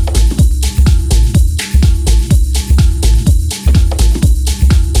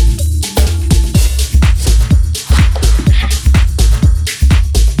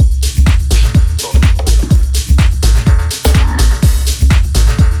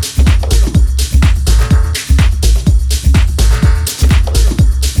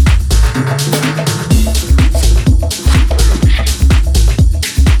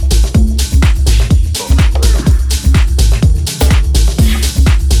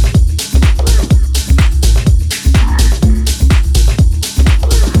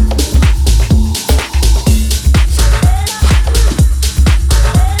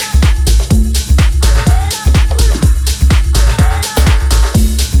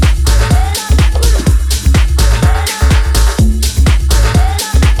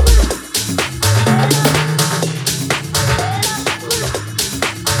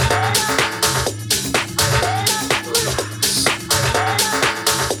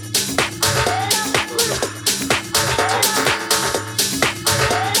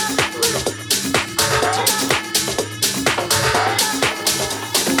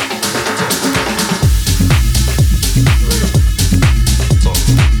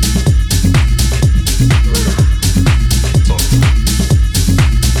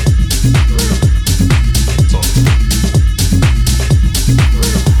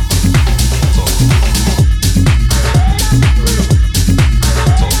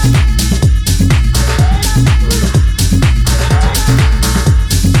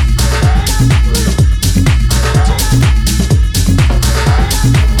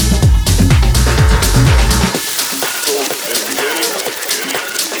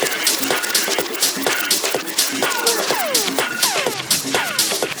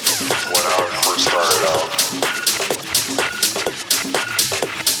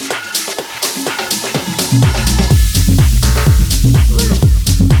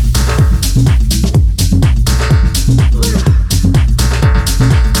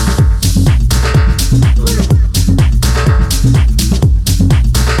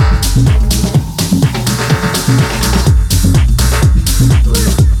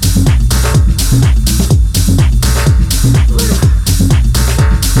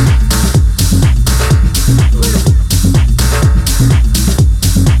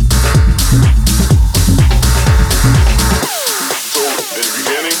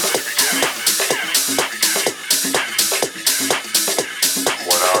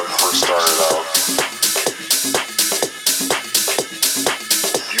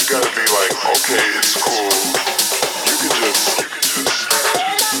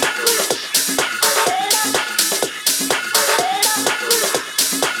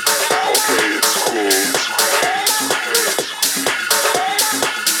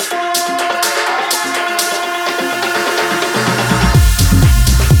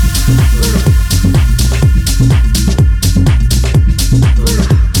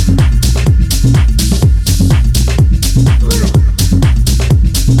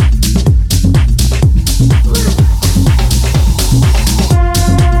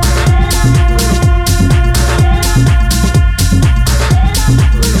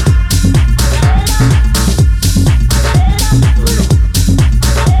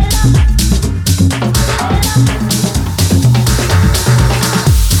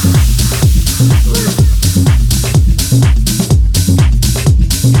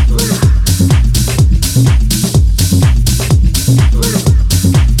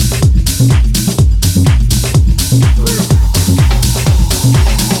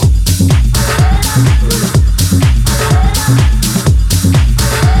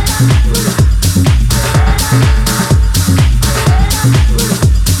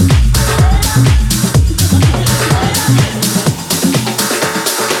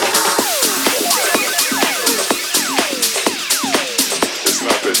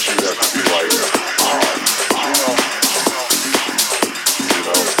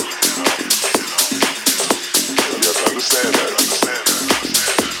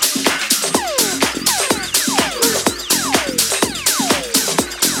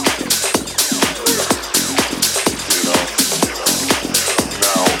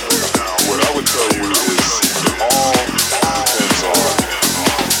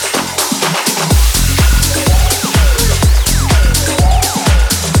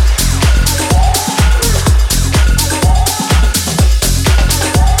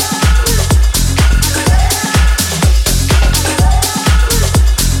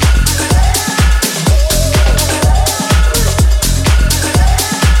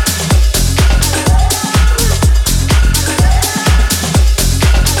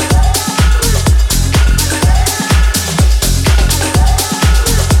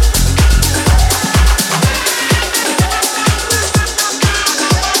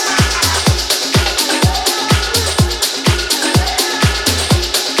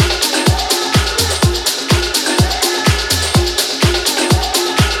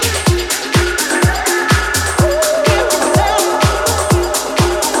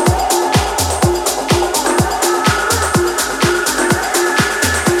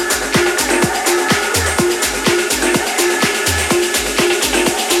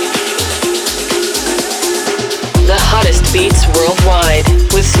 beats worldwide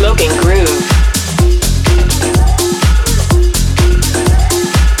with Smoking Groove.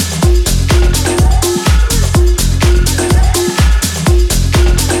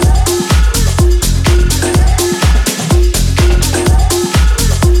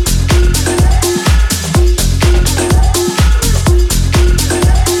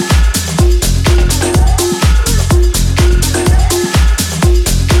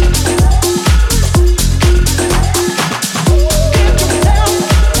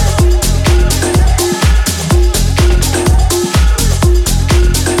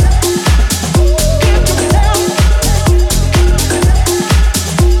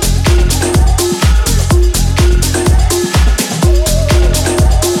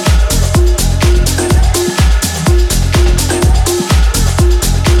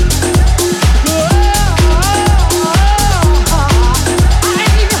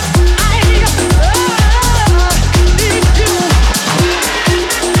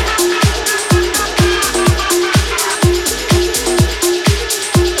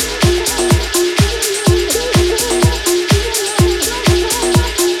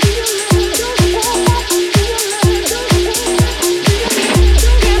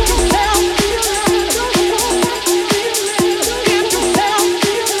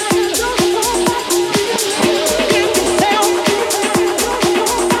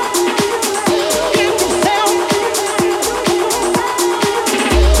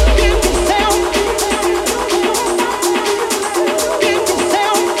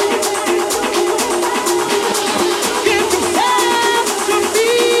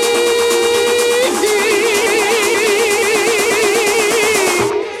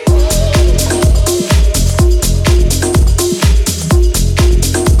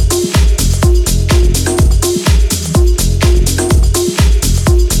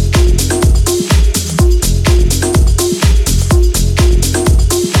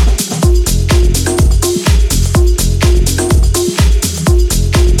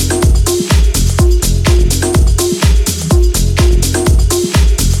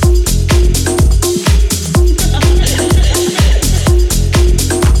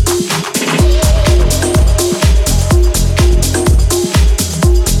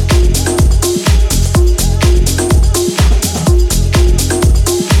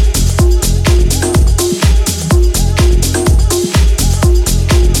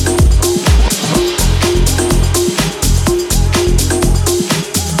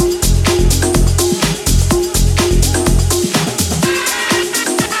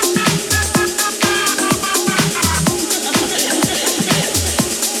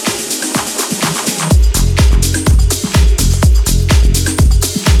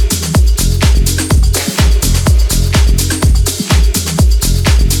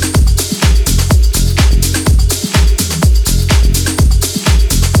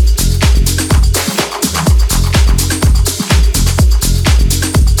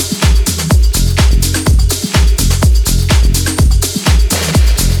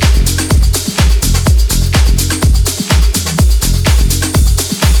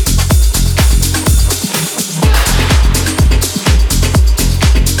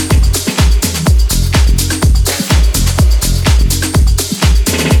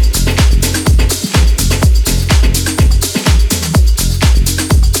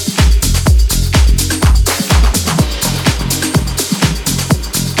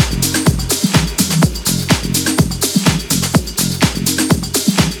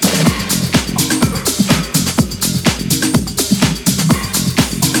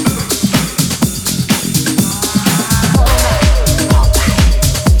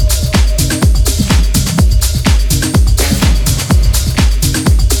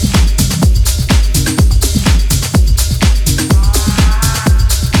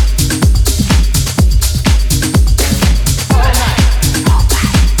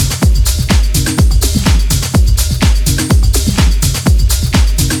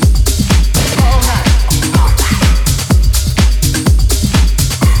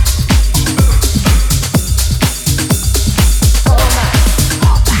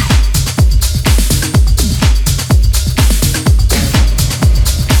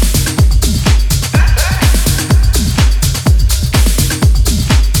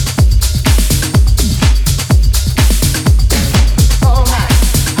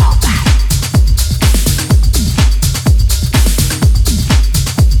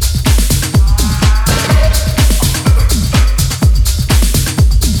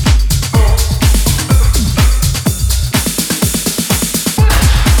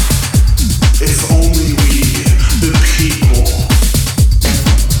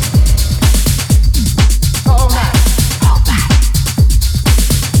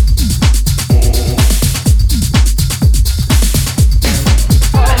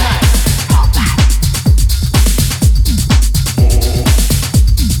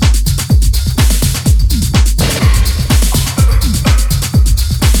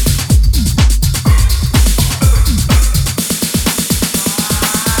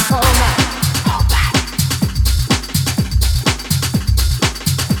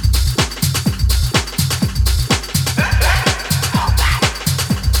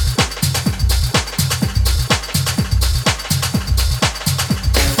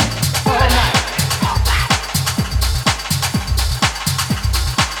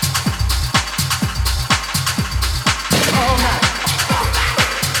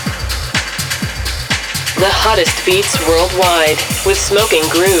 hottest beats worldwide with Smoking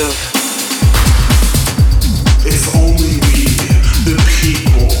Groove. It's only we, the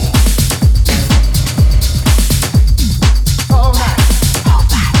people.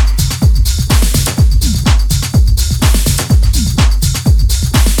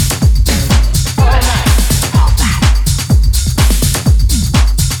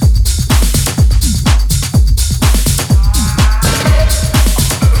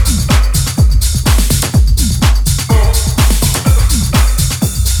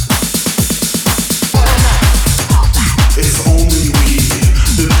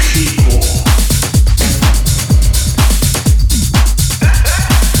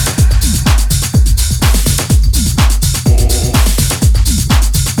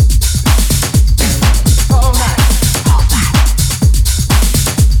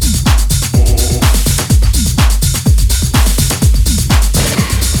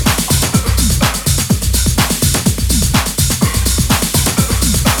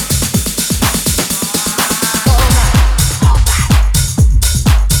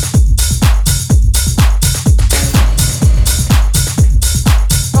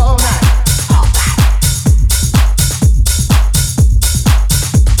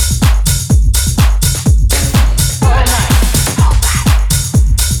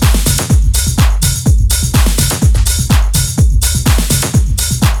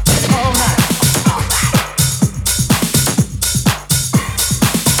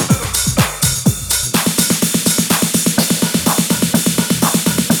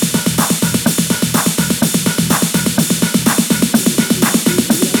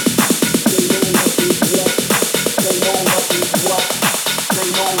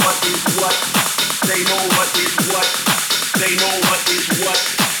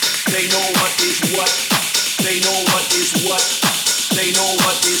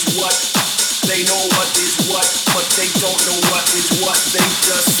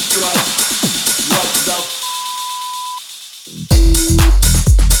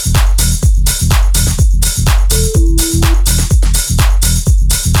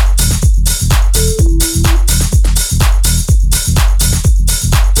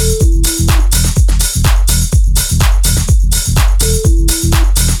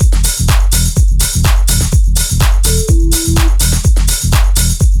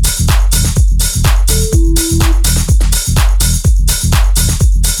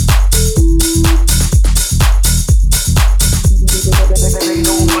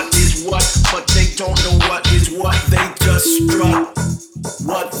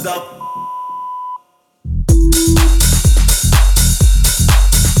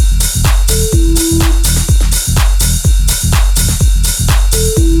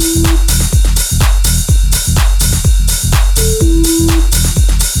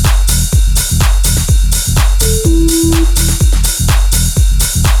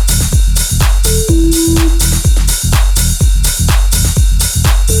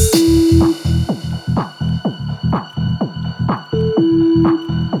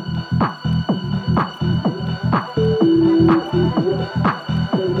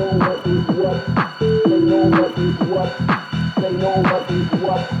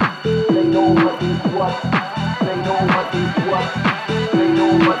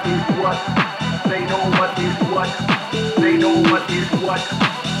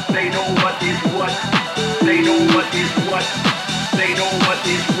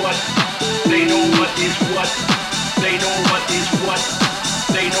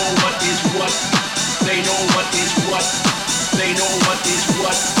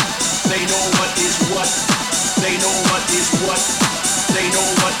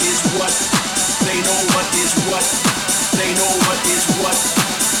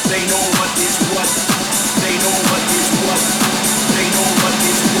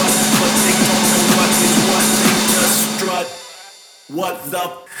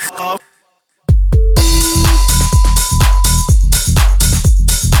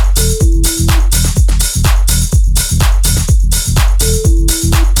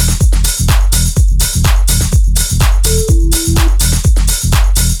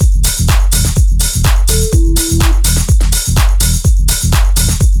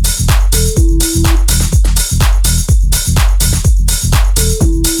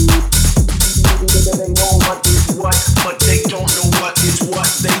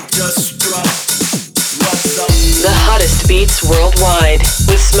 Worldwide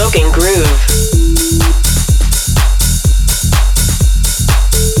with Smoking Groove.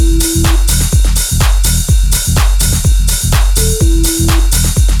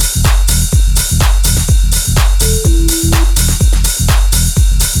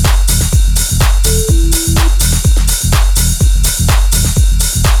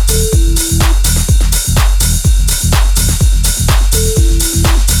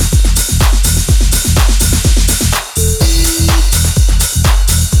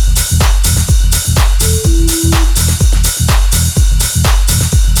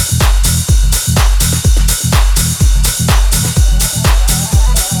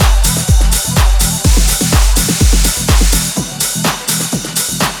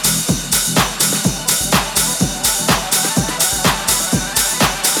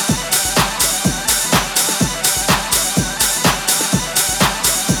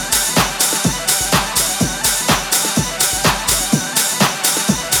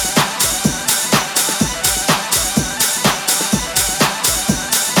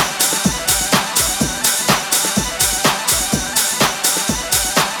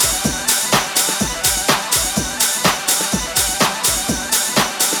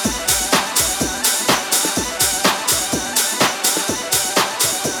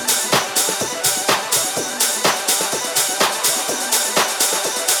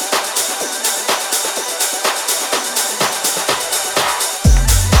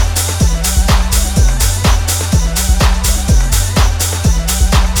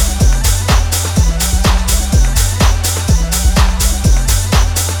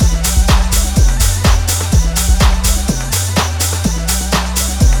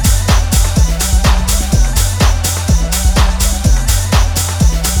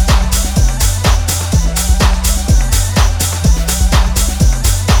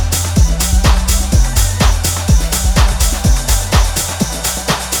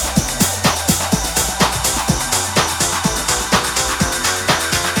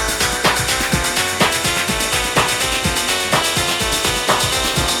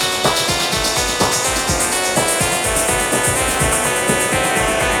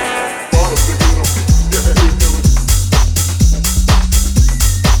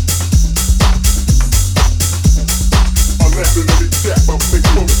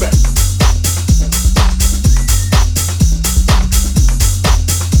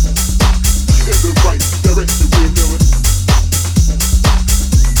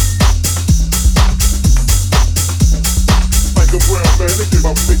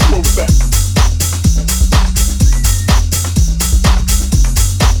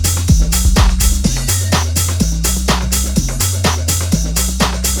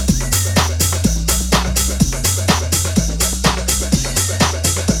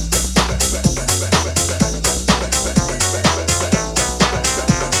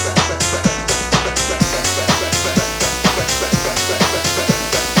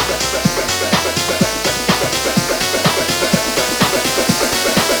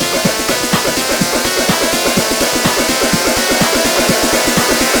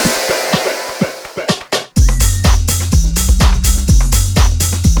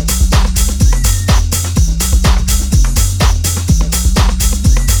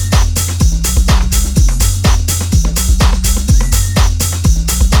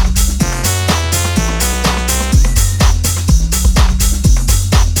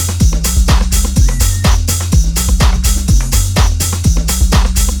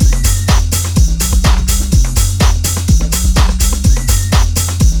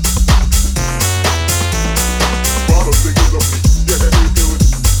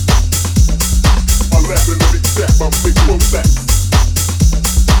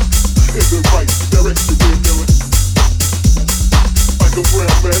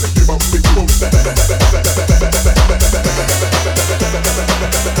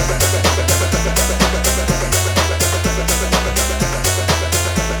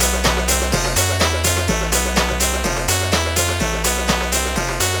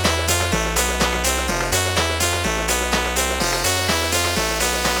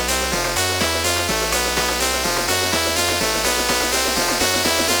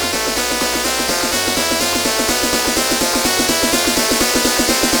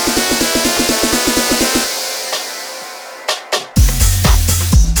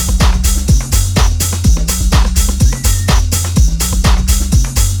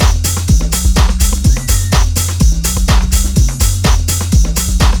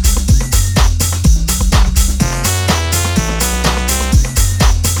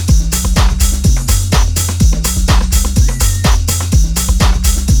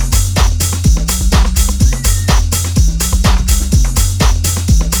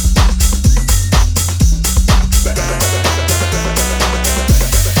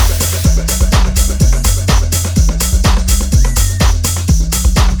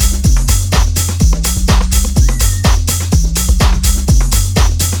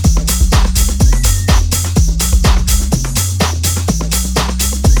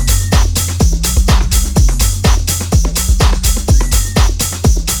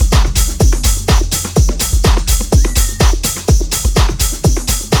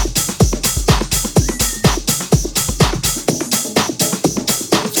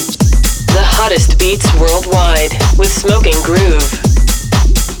 hottest beats worldwide with Smoking Groove.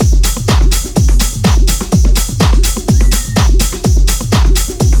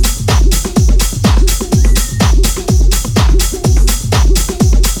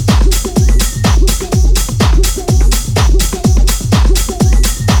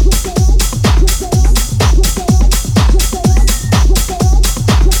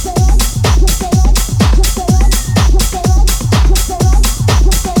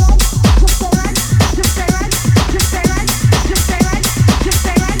 Just stay right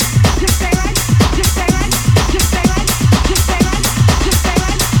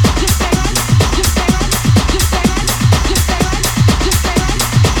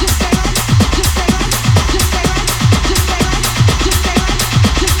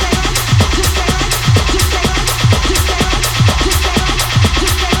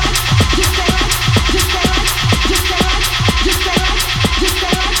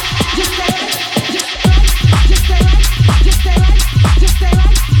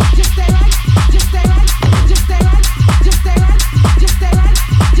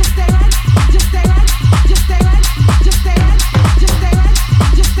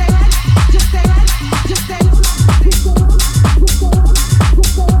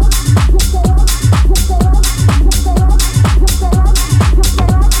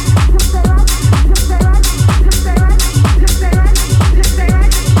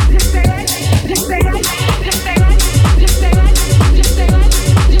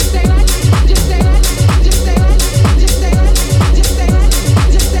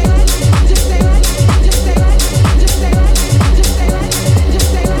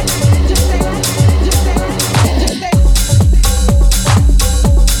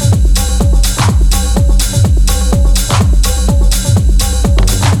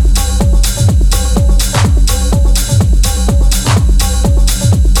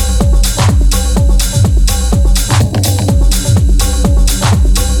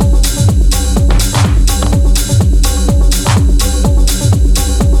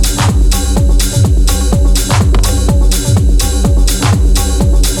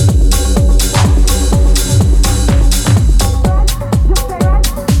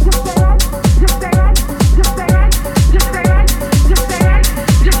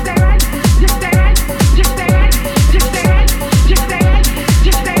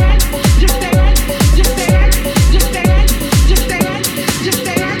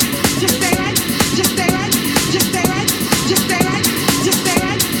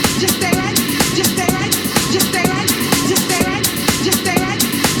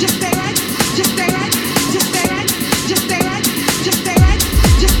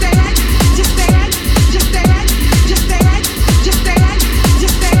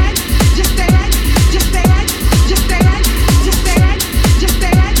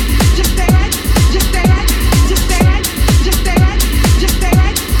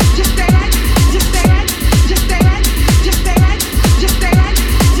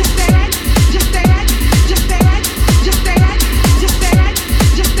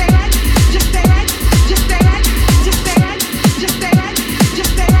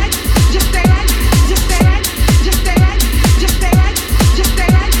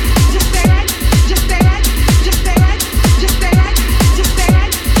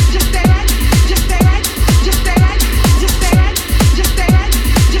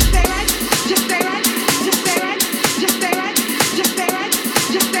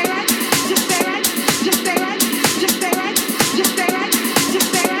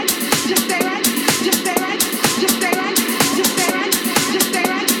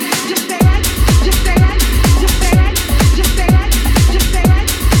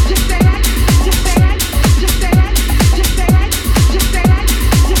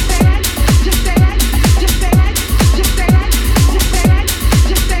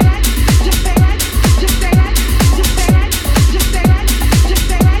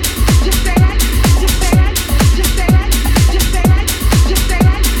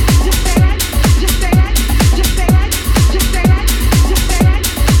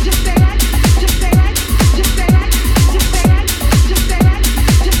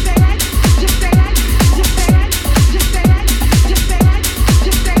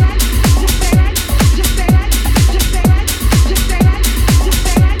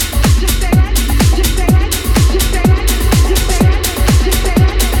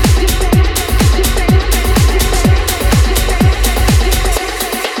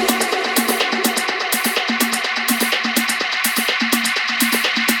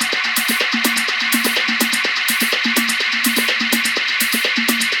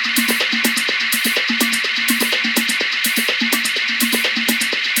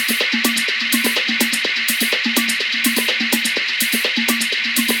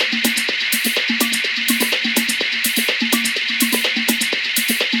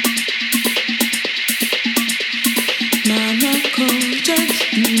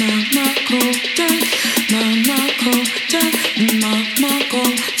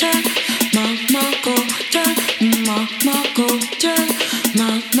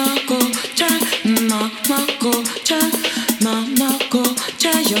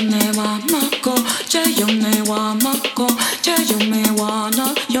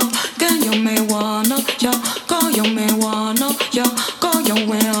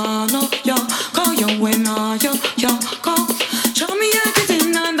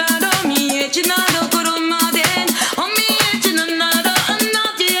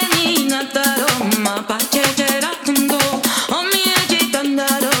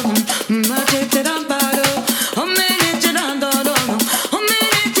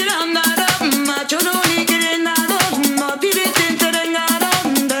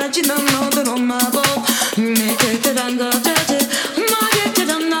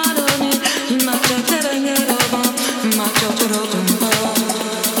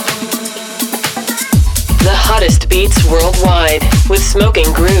with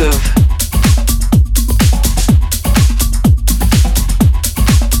Smoking Groove.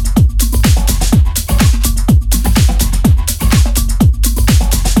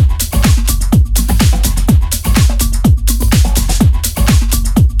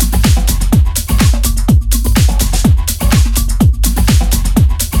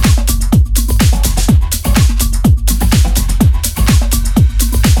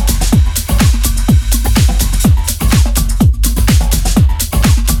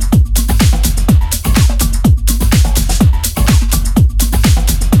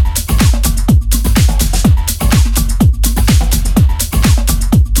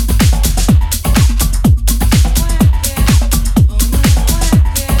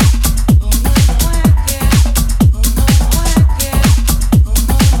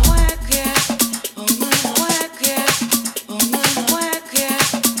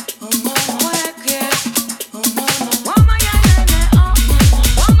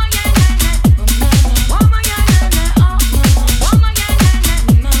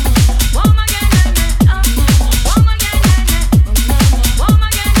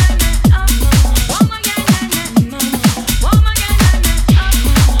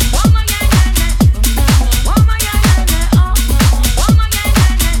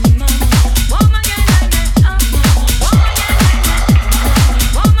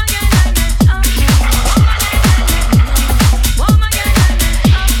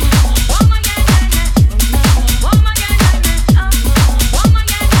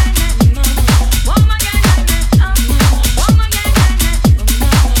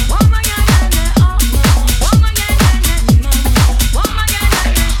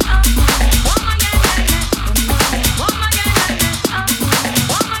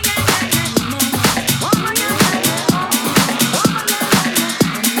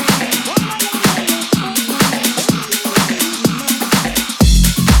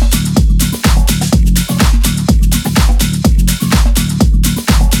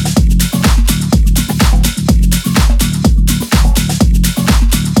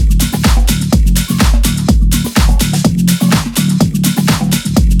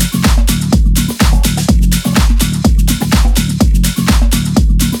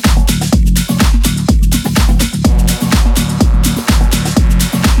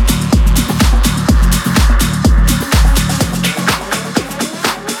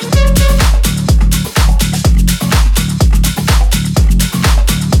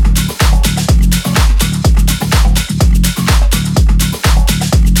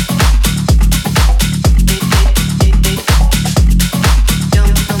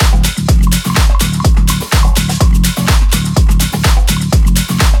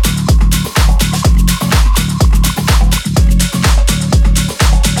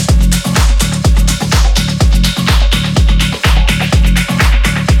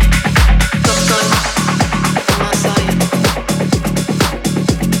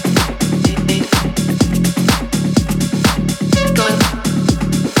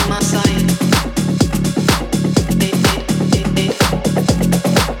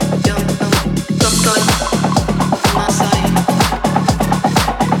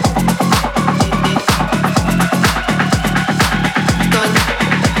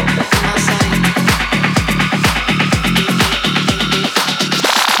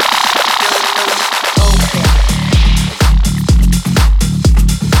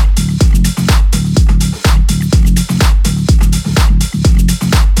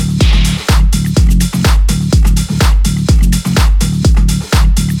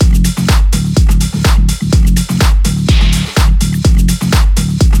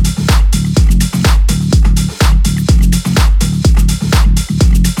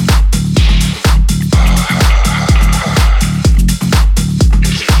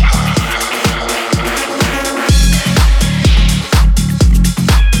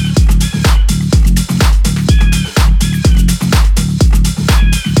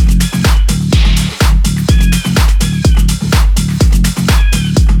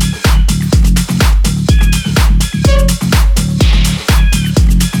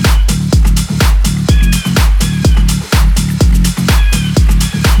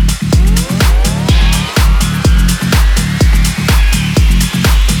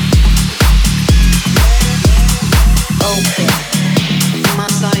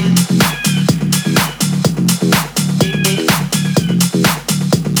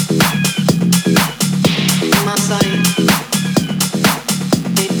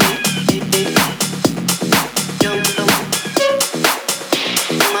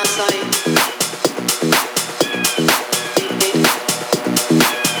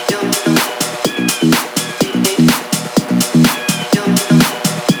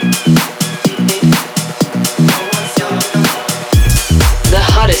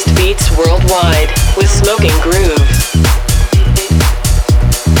 Smoking Groove.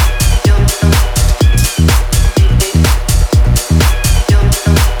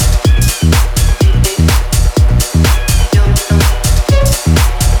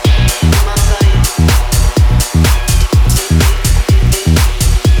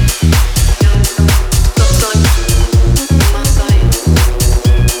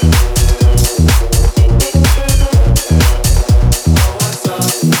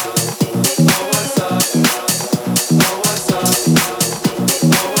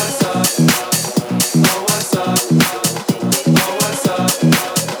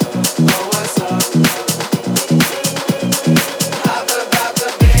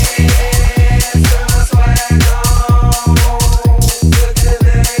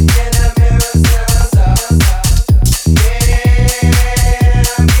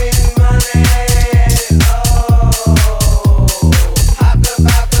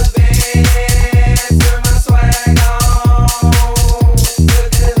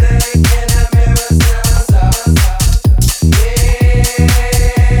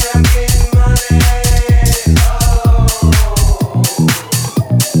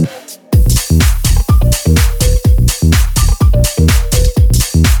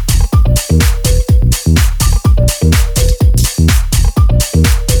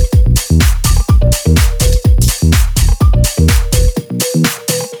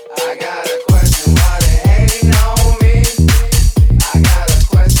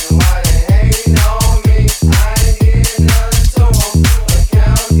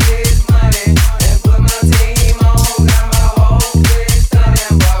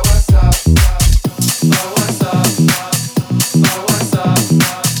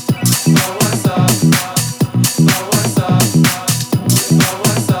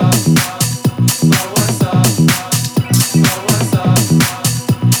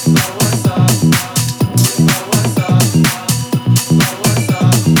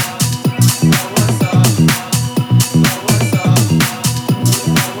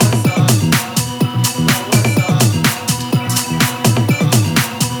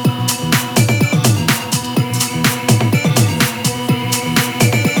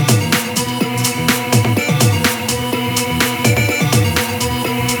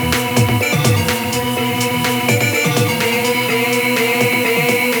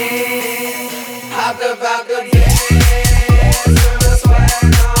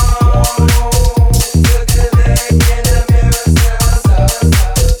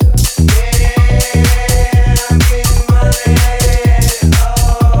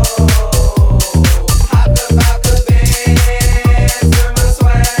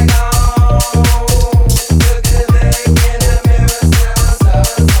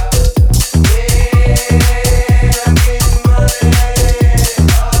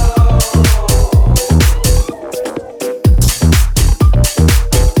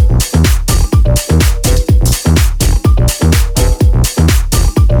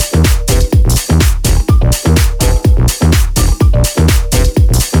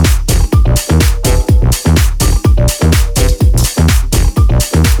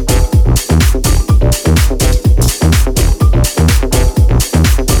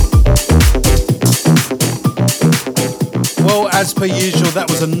 As per usual, that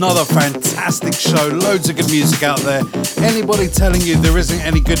was another fantastic show. Loads of good music out there. Anybody telling you there isn't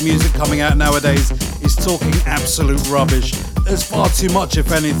any good music coming out nowadays is talking absolute rubbish. There's far too much,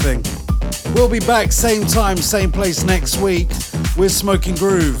 if anything. We'll be back same time, same place next week. We're Smoking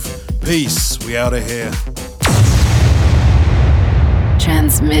Groove. Peace. We out of here.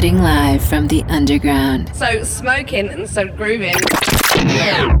 Transmitting live from the underground. So smoking and so grooving.